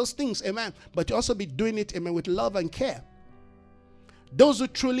challenging those things, amen. But you also be doing it, amen, with love and care. Those who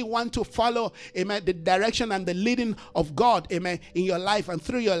truly want to follow, amen, the direction and the leading of God, amen, in your life and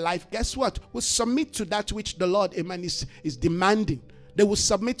through your life, guess what? Will submit to that which the Lord, amen, is demanding. They will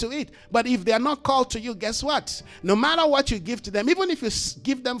submit to it. But if they are not called to you, guess what? No matter what you give to them, even if you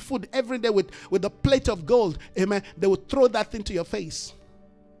give them food every day with a plate of gold, amen, they will throw that thing to your face.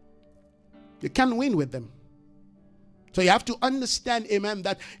 You can't win with them. So you have to understand, amen,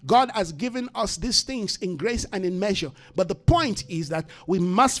 that God has given us these things in grace and in measure. But the point is that we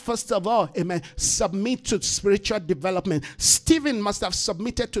must first of all, amen, submit to spiritual development. Stephen must have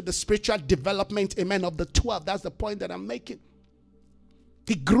submitted to the spiritual development, amen, of the 12. That's the point that I'm making.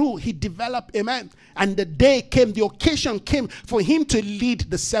 He grew, he developed, amen. And the day came, the occasion came for him to lead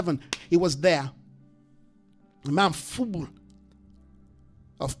the 7. He was there. A man full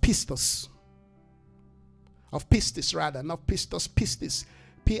of pistos. Of pistis, rather, not pistos, pistis.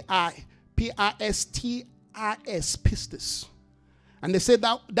 P-I-S-T-I-S, pistis. And they say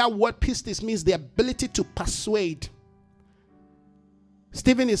that word pistis means the ability to persuade.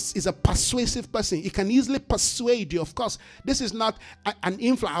 Stephen is a persuasive person. He can easily persuade you. Of course, this is not an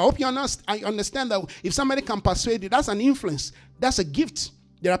influence. I hope you understand that if somebody can persuade you, that's an influence. That's a gift.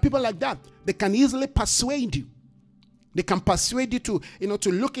 There are people like that. They can easily persuade you. They can persuade you to,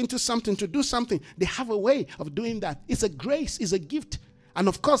 to look into something, to do something. They have a way of doing that. It's a grace, it's a gift. And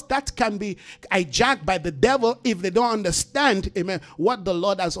of course, that can be hijacked by the devil if they don't understand, amen, what the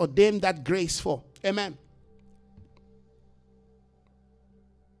Lord has ordained that grace for. Amen.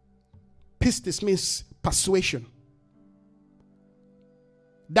 Pistis means persuasion.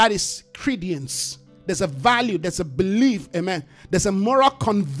 That is credence. There's a value, there's a belief, amen. There's a moral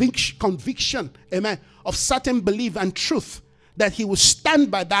conviction, amen, of certain belief and truth that he will stand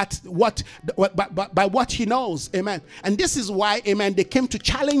by that, by what he knows, amen. And this is why, amen, they came to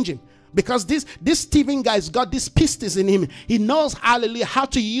challenge him. Because this Stephen guy's got this pistis in him. He knows, hallelujah, how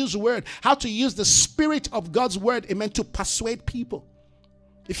to use word, how to use the spirit of God's word, amen, to persuade people.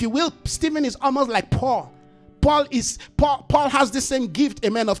 If you will, Stephen is almost like Paul. Paul has the same gift,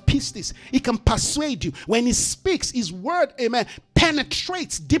 amen, of pistis. He can persuade you. When he speaks, his word, amen,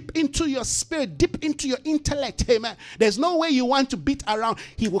 penetrates deep into your spirit, deep into your intellect, amen. There's no way you want to beat around.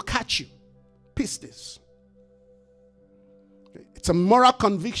 He will catch you. Pistis. It's a moral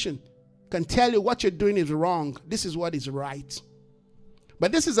conviction. Can tell you what you're doing is wrong. This is what is right.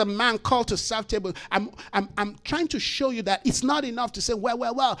 But this is a man called to serve table. I'm trying to show you that it's not enough to say,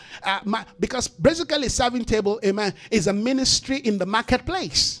 because basically serving table, amen, is a ministry in the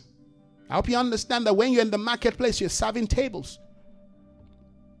marketplace. I hope you understand that when you're in the marketplace, you're serving tables.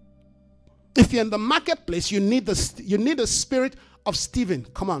 If you're in the marketplace, you need the spirit of Stephen.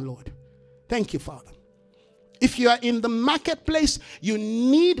 Come on, Lord. Thank you, Father. If you are in the marketplace, you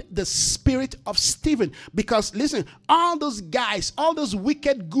need the spirit of Stephen. Because listen, all those guys, all those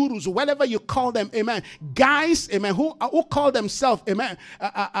wicked gurus, whatever you call them, amen, guys, amen, who call themselves, amen,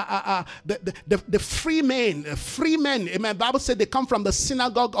 the free men, amen. The Bible said they come from the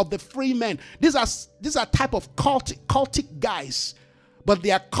synagogue of the free men. These are type of cultic guys. But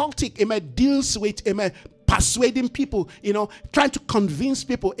their cultic, amen, deals with, amen, persuading people, trying to convince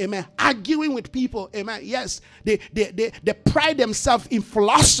people, amen, arguing with people, amen. Yes, they pride themselves in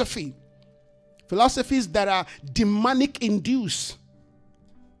philosophies that are demonic induced.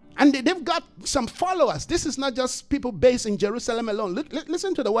 And they've got some followers. This is not just people based in Jerusalem alone.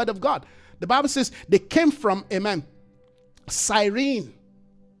 Listen to the word of God. The Bible says they came from, amen, Cyrene,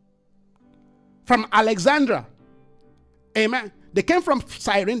 from Alexandria, amen. They came from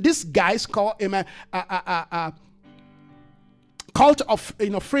Cyrene. These guys called, amen, cult of,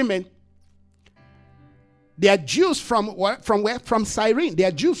 freemen. They are Jews from where? From Cyrene. They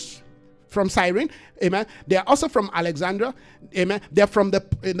are Jews from Cyrene, amen. They are also from Alexandria, amen. They are from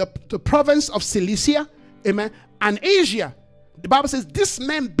the province of Cilicia, amen, and Asia. The Bible says these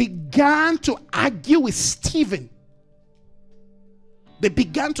men began to argue with Stephen. They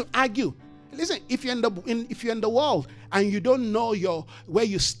began to argue. Listen, if you're in the world and you don't know where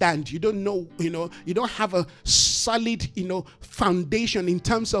you stand, you don't know, you don't have a solid, foundation in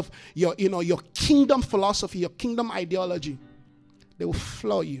terms of your kingdom philosophy, your kingdom ideology, they will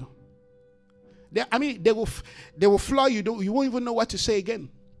floor you. They will floor you. You won't even know what to say again.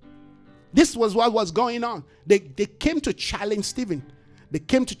 This was what was going on. They came to challenge Stephen. They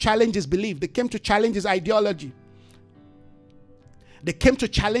came to challenge his belief. They came to challenge his ideology. They came to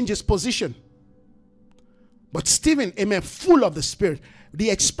challenge his position. But Stephen, amen, full of the Spirit. The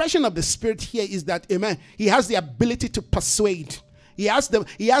expression of the Spirit here is that, amen, he has the ability to persuade. He has a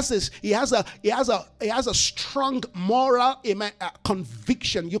strong moral, amen,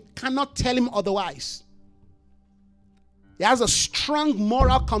 conviction. You cannot tell him otherwise. He has a strong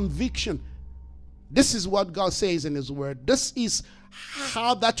moral conviction. This is what God says in his word. This is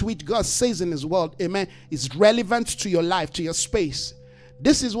how that which God says in his word, amen, is relevant to your life, to your space.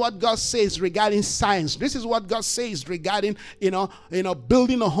 This is what God says regarding science. This is what God says regarding,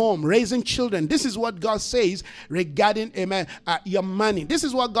 building a home, raising children. This is what God says regarding, amen, your money. This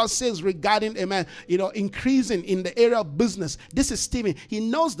is what God says regarding, amen, increasing in the area of business. This is Stephen. He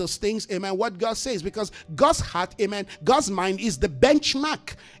knows those things, amen, what God says, because God's heart, amen, God's mind is the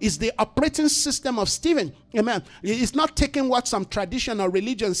benchmark, is the operating system of Stephen. Amen. It's not taking what some tradition or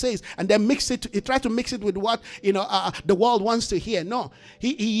religion says and then he try to mix it with what the world wants to hear. No,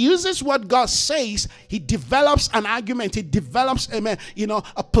 he uses what God says. He develops an argument. He develops, amen,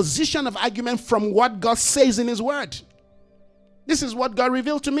 a position of argument from what God says in his word. This is what God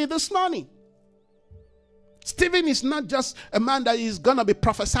revealed to me this morning. Stephen is not just a man that is going to be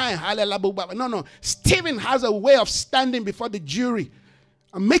prophesying. No. Stephen has a way of standing before the jury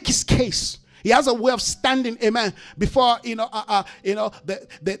and make his case. He has a way of standing, amen, before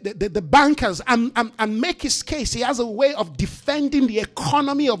the bankers and make his case. He has a way of defending the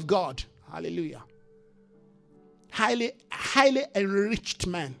economy of God. Hallelujah. Highly enriched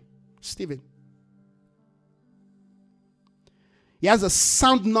man, Stephen. He has a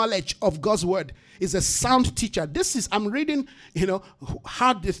sound knowledge of God's word. He's a sound teacher. I'm reading,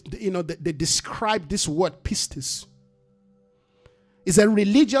 how they describe this word, pistis. He's a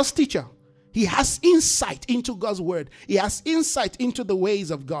religious teacher. He has insight into God's word. He has insight into the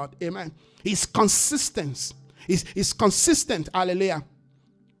ways of God. Amen. He's consistent. He's consistent. Hallelujah.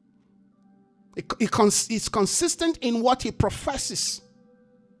 He's consistent in what he professes.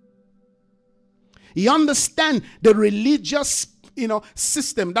 He understands the religious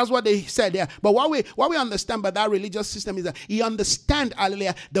system. That's what they said there. But what we understand by that religious system is that he understands,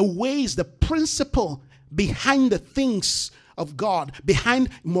 hallelujah, the ways, the principle behind the things of God, behind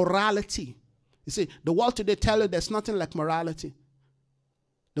morality. You see, the world today tell you there's nothing like morality.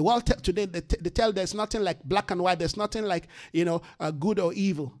 The world today, they tell there's nothing like black and white. There's nothing like, good or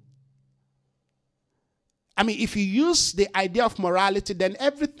evil. I mean, if you use the idea of morality, then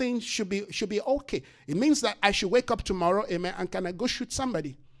everything should be okay. It means that I should wake up tomorrow, amen, and can I go shoot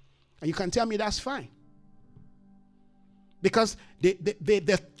somebody? And you can tell me that's fine. Because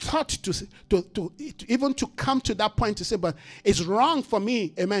they're taught to even to come to that point to say, but it's wrong for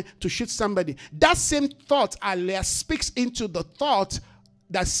me, amen, to shoot somebody. That same thought, Allah, speaks into the thought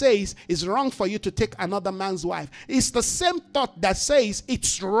that says it's wrong for you to take another man's wife. It's the same thought that says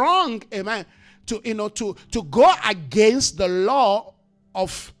it's wrong, amen, to go against the law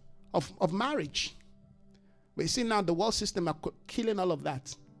of marriage. But you see now the world system are killing all of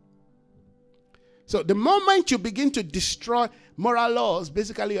that. So the moment you begin to destroy moral laws,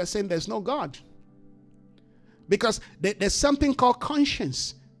 basically you're saying there's no God. Because there's something called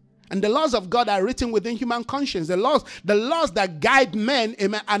conscience. And the laws of God are written within human conscience. The laws that guide men,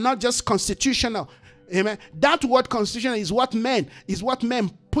 amen, are not just constitutional. Amen. That word constitutional is what men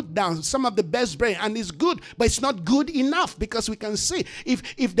put down. Some of the best brain, and it's good, but it's not good enough, because we can see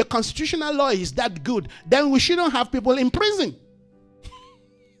if the constitutional law is that good, then we shouldn't have people in prison.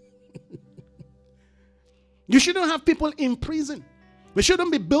 You shouldn't have people in prison. We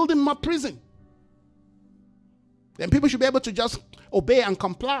shouldn't be building more prison. Then people should be able to just obey and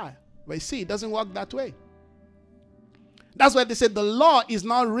comply. But you see, it doesn't work that way. That's why they said the law is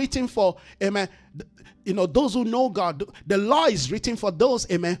not written for, amen, those who know God. The law is written for those,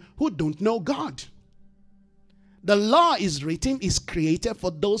 amen, who don't know God. The law is created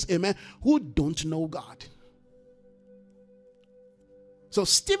for those, amen, who don't know God. So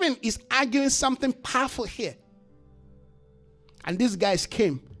Stephen is arguing something powerful here. And these guys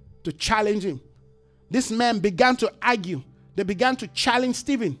came to challenge him. These men began to argue. They began to challenge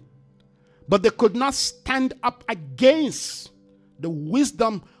Stephen. But they could not stand up against the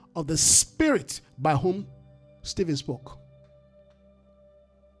wisdom of the Spirit by whom Stephen spoke.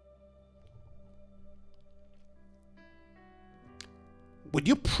 Would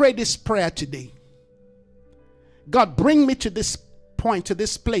you pray this prayer today? God, bring me to this point, to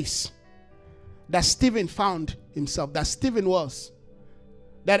this place that Stephen found himself, that Stephen was.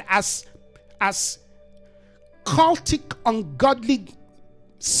 That as cultic, ungodly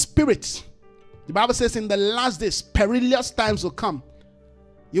spirits, the Bible says in the last days, perilous times will come.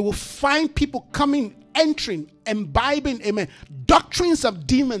 You will find people coming, entering, imbibing, amen, doctrines of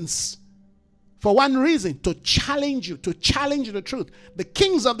demons for one reason, to challenge you, to challenge the truth. The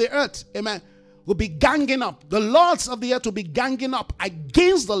kings of the earth, amen, will be ganging up. The lords of the earth will be ganging up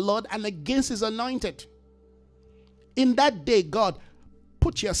against the Lord and against his anointed. In that day, God,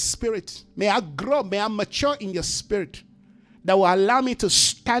 put your spirit. May I grow, may I mature in your spirit that will allow me to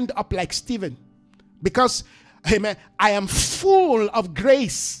stand up like Stephen. Because, amen, I am full of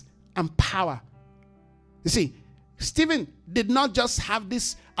grace and power. You see, Stephen did not just have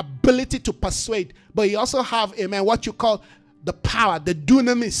this ability to persuade, but he also have, amen, what you call the power, the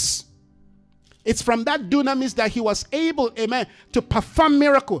dunamis. It's from that dunamis that he was able, amen, to perform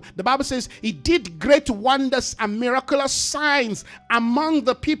miracle. The Bible says he did great wonders and miraculous signs among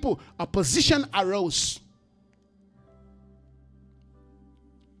the people. Opposition arose.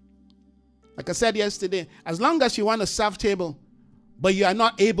 Like I said yesterday, as long as you want to serve table, but you are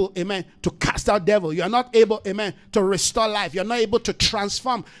not able, amen, to cast out devil. You are not able, amen, to restore life. You're not able to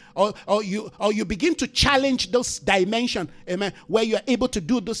transform, or you begin to challenge those dimensions, amen, where you are able to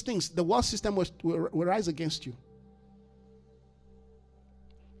do those things. The world system will rise against you.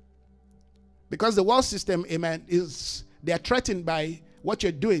 Because the world system, amen, they are threatened by what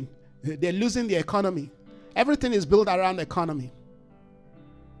you're doing. They're losing the economy. Everything is built around the economy.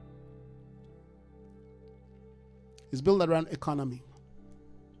 It's built around economy.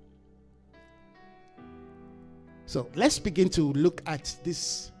 So let's begin to look at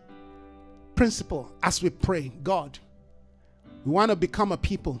this principle as we pray. God, we want to become a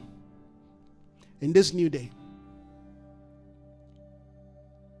people in this new day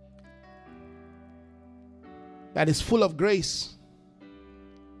that is full of grace,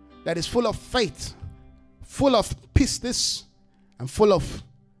 that is full of faith, full of pistis, and full of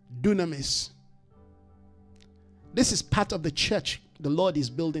dunamis. This is part of the church the Lord is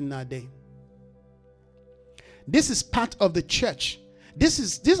building nowadays. This is part of the church.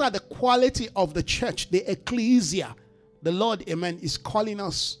 These are the quality of the church, the ecclesia. The Lord, amen, is calling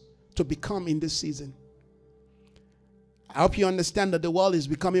us to become in this season. I hope you understand that the world is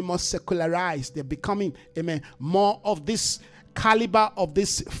becoming more secularized. They're becoming, amen, more of this caliber of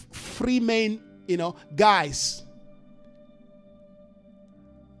this free man, guys.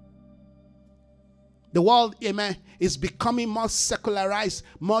 The world, amen, is becoming more secularized,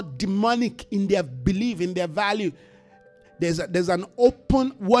 more demonic in their belief, in their value. There's an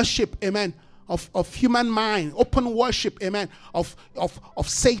open worship, amen, of human mind, open worship, amen, of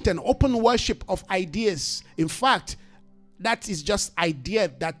Satan, open worship of ideas. In fact, that is just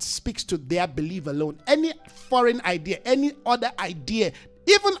idea that speaks to their belief alone. Any foreign idea, any other idea,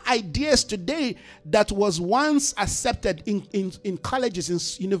 even ideas today that was once accepted in colleges, in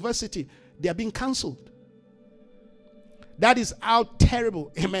university, they are being cancelled. That is how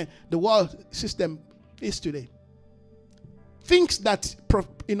terrible, amen, the world system is today. Things that,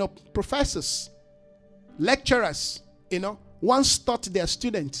 professors, lecturers, once taught their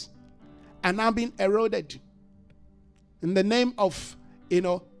students are now being eroded in the name of,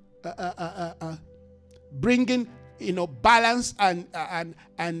 bringing, balance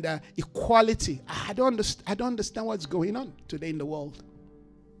and equality. I don't understand what's going on today in the world.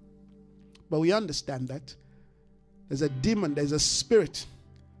 But we understand that there's a demon, there's a spirit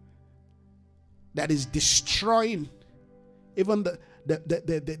that is destroying even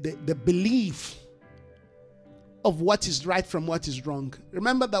the belief of what is right from what is wrong.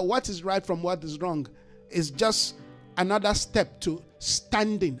 Remember that what is right from what is wrong is just another step to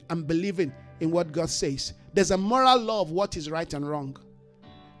standing and believing in what God says. There's a moral law of what is right and wrong.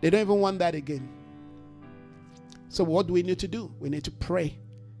 They don't even want that again. So what do we need to do? We need to pray.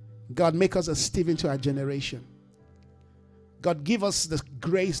 God, make us a Stephen to our generation. God, give us the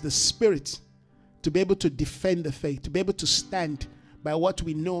grace, the spirit to be able to defend the faith, to be able to stand by what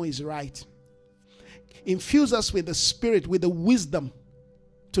we know is right. Infuse us with the spirit, with the wisdom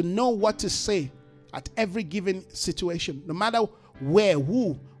to know what to say at every given situation. No matter where,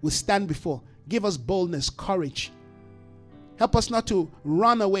 who we stand before. Give us boldness, courage. Help us not to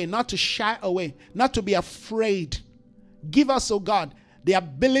run away, not to shy away, not to be afraid. Give us, oh God, the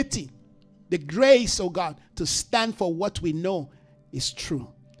ability, the grace, oh God, to stand for what we know is true.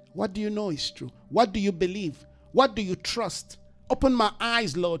 What do you know is true? What do you believe? What do you trust? Open my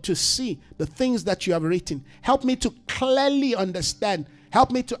eyes, Lord, to see the things that you have written. Help me to clearly understand.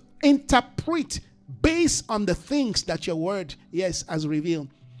 Help me to interpret based on the things that your word, yes, has revealed.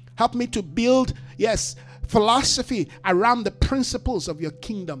 Help me to build, yes, philosophy around the principles of your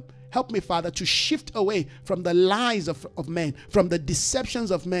kingdom. Help me, Father, to shift away from the lies of men, from the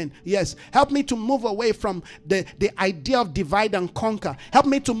deceptions of men. Yes. Help me to move away from the idea of divide and conquer. Help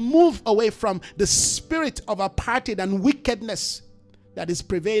me to move away from the spirit of apartheid and wickedness that is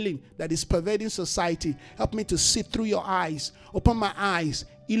prevailing, that is pervading society. Help me to see through your eyes. Open my eyes.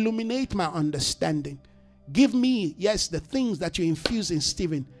 Illuminate my understanding. Give me, yes, the things that you infuse in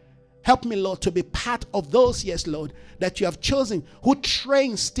Stephen. Help me, Lord, to be part of those, yes, Lord, that you have chosen, who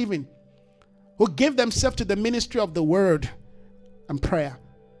trained Stephen, who gave themselves to the ministry of the word and prayer.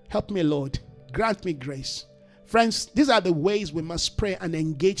 Help me, Lord. Grant me grace. Friends, these are the ways we must pray and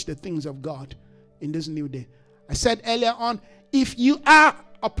engage the things of God in this new day. I said earlier on, if you are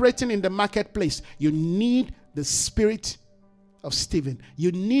operating in the marketplace, you need the spirit of Stephen.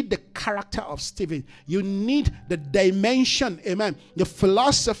 You need the character of Stephen. You need the dimension, amen, the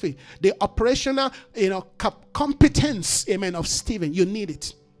philosophy, the operational, competence, amen, of Stephen. You need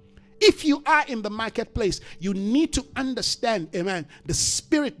it. If you are in the marketplace, you need to understand, amen, the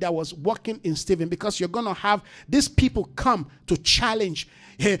spirit that was working in Stephen, because you're going to have these people come to challenge.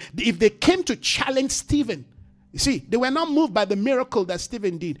 If they came to challenge Stephen, you see, they were not moved by the miracle that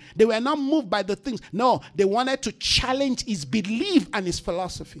Stephen did. They were not moved by the things. No, they wanted to challenge his belief and his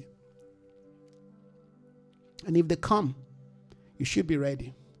philosophy. And if they come, you should be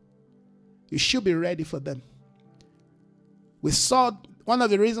ready. You should be ready for them. We saw one of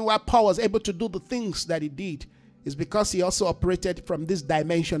the reasons why Paul was able to do the things that he did is because he also operated from this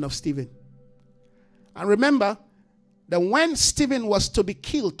dimension of Stephen. And remember that when Stephen was to be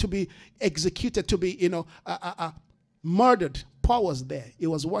killed, to be executed, to be, murdered, Paul was there. He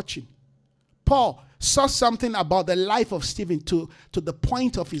was watching. Paul saw something about the life of Stephen to the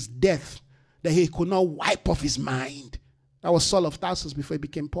point of his death that he could not wipe off his mind. That was Saul of Tarsus before he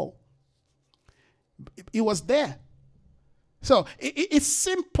became Paul. He was there. So it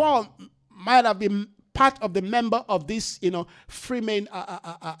seemed Paul might have been part of the member of this, Freeman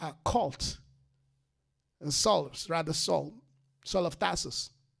cult. And Saul of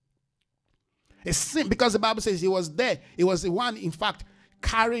Tarsus. It seemed, because the Bible says he was there. He was the one, in fact,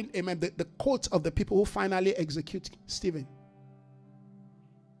 carrying, amen, the coat of the people who finally execute Stephen.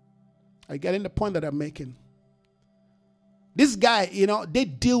 Are you getting the point that I'm making? This guy, they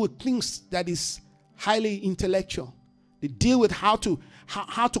deal with things that is highly intellectual. They deal with how to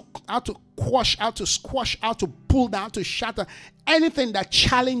quash, how to squash, how to pull down, how to shatter anything that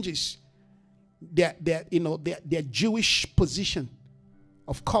challenges their Jewish position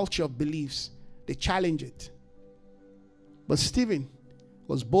of culture, of beliefs. They challenge it. But Stephen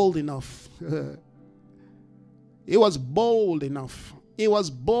was bold enough. He was bold enough. He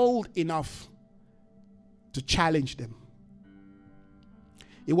was bold enough to challenge them.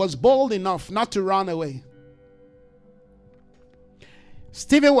 He was bold enough not to run away.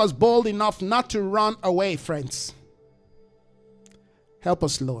 Stephen was bold enough not to run away, friends. Help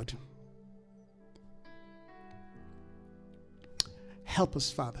us, Lord. Help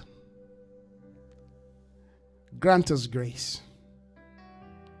us, Father. Grant us grace.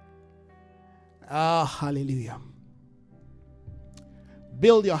 Ah, hallelujah.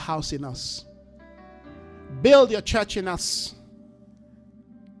 Build your house in us. Build your church in us.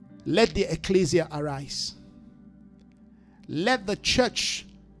 Let the ecclesia arise. Let the church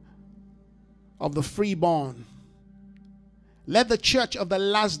of the freeborn, let the church of the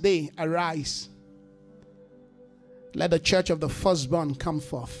last day arise. Let the church of the firstborn come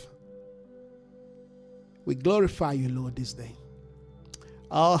forth. We glorify you, Lord, this day.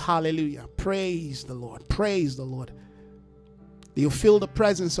 Oh, hallelujah. Praise the Lord. Praise the Lord. Do you feel the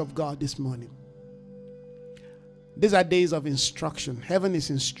presence of God this morning? These are days of instruction. Heaven is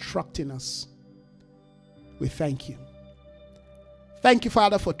instructing us. We thank you. Thank you,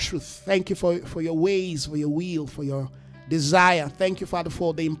 Father, for truth. Thank you for your ways, for your will, for your desire. Thank you, Father,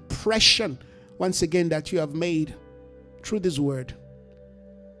 for the impression, once again, that you have made through this word.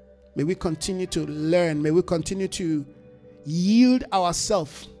 May we continue to learn. May we continue to yield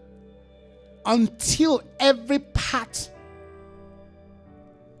ourselves until every part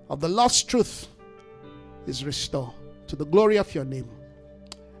of the lost truth is restored to the glory of your name.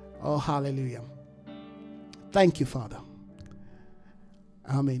 Oh, hallelujah. Thank you, Father.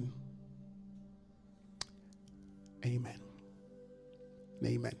 Amen. Amen.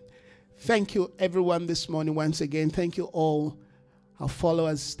 Amen. Thank you, everyone, this morning once again. Thank you all our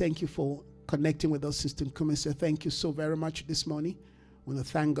followers. Thank you for connecting with us, Sister Kumese. Thank you so very much this morning. I want to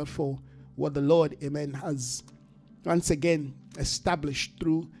thank God for what the Lord, amen, has once again established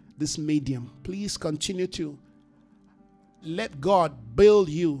through this medium. Please continue to let God build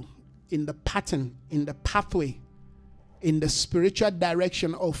you in the pattern, in the pathway, in the spiritual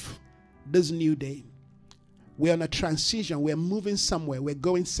direction of this new day. We're on a transition. We're moving somewhere. We're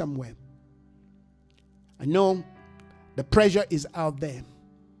going somewhere. I know the pressure is out there,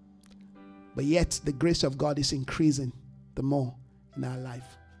 but yet the grace of God is increasing the more in our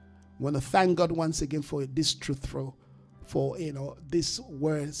life. I want to thank God once again for this truth, for these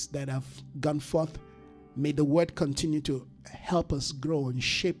words that have gone forth. May the word continue to help us grow and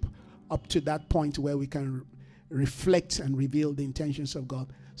shape up to that point where we can reflect and reveal the intentions of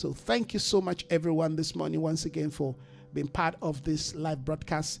God. So thank you so much, everyone, this morning once again for being part of this live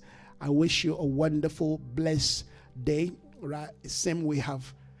broadcast. I wish you a wonderful, blessed day. Right, same we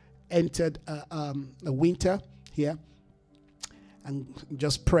have entered a winter here, and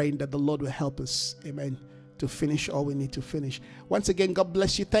just praying that the Lord will help us, amen, to finish all we need to finish. Once again, God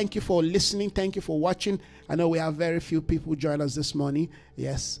bless you. Thank you for listening. Thank you for watching. I know we have very few people join us this morning.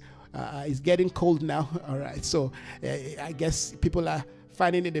 Yes, it's getting cold now. All right, so I guess people are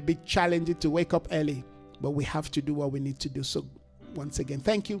finding it a bit challenging to wake up early, but we have to do what we need to do. So once again,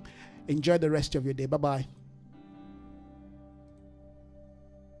 thank you. Enjoy the rest of your day. Bye-bye.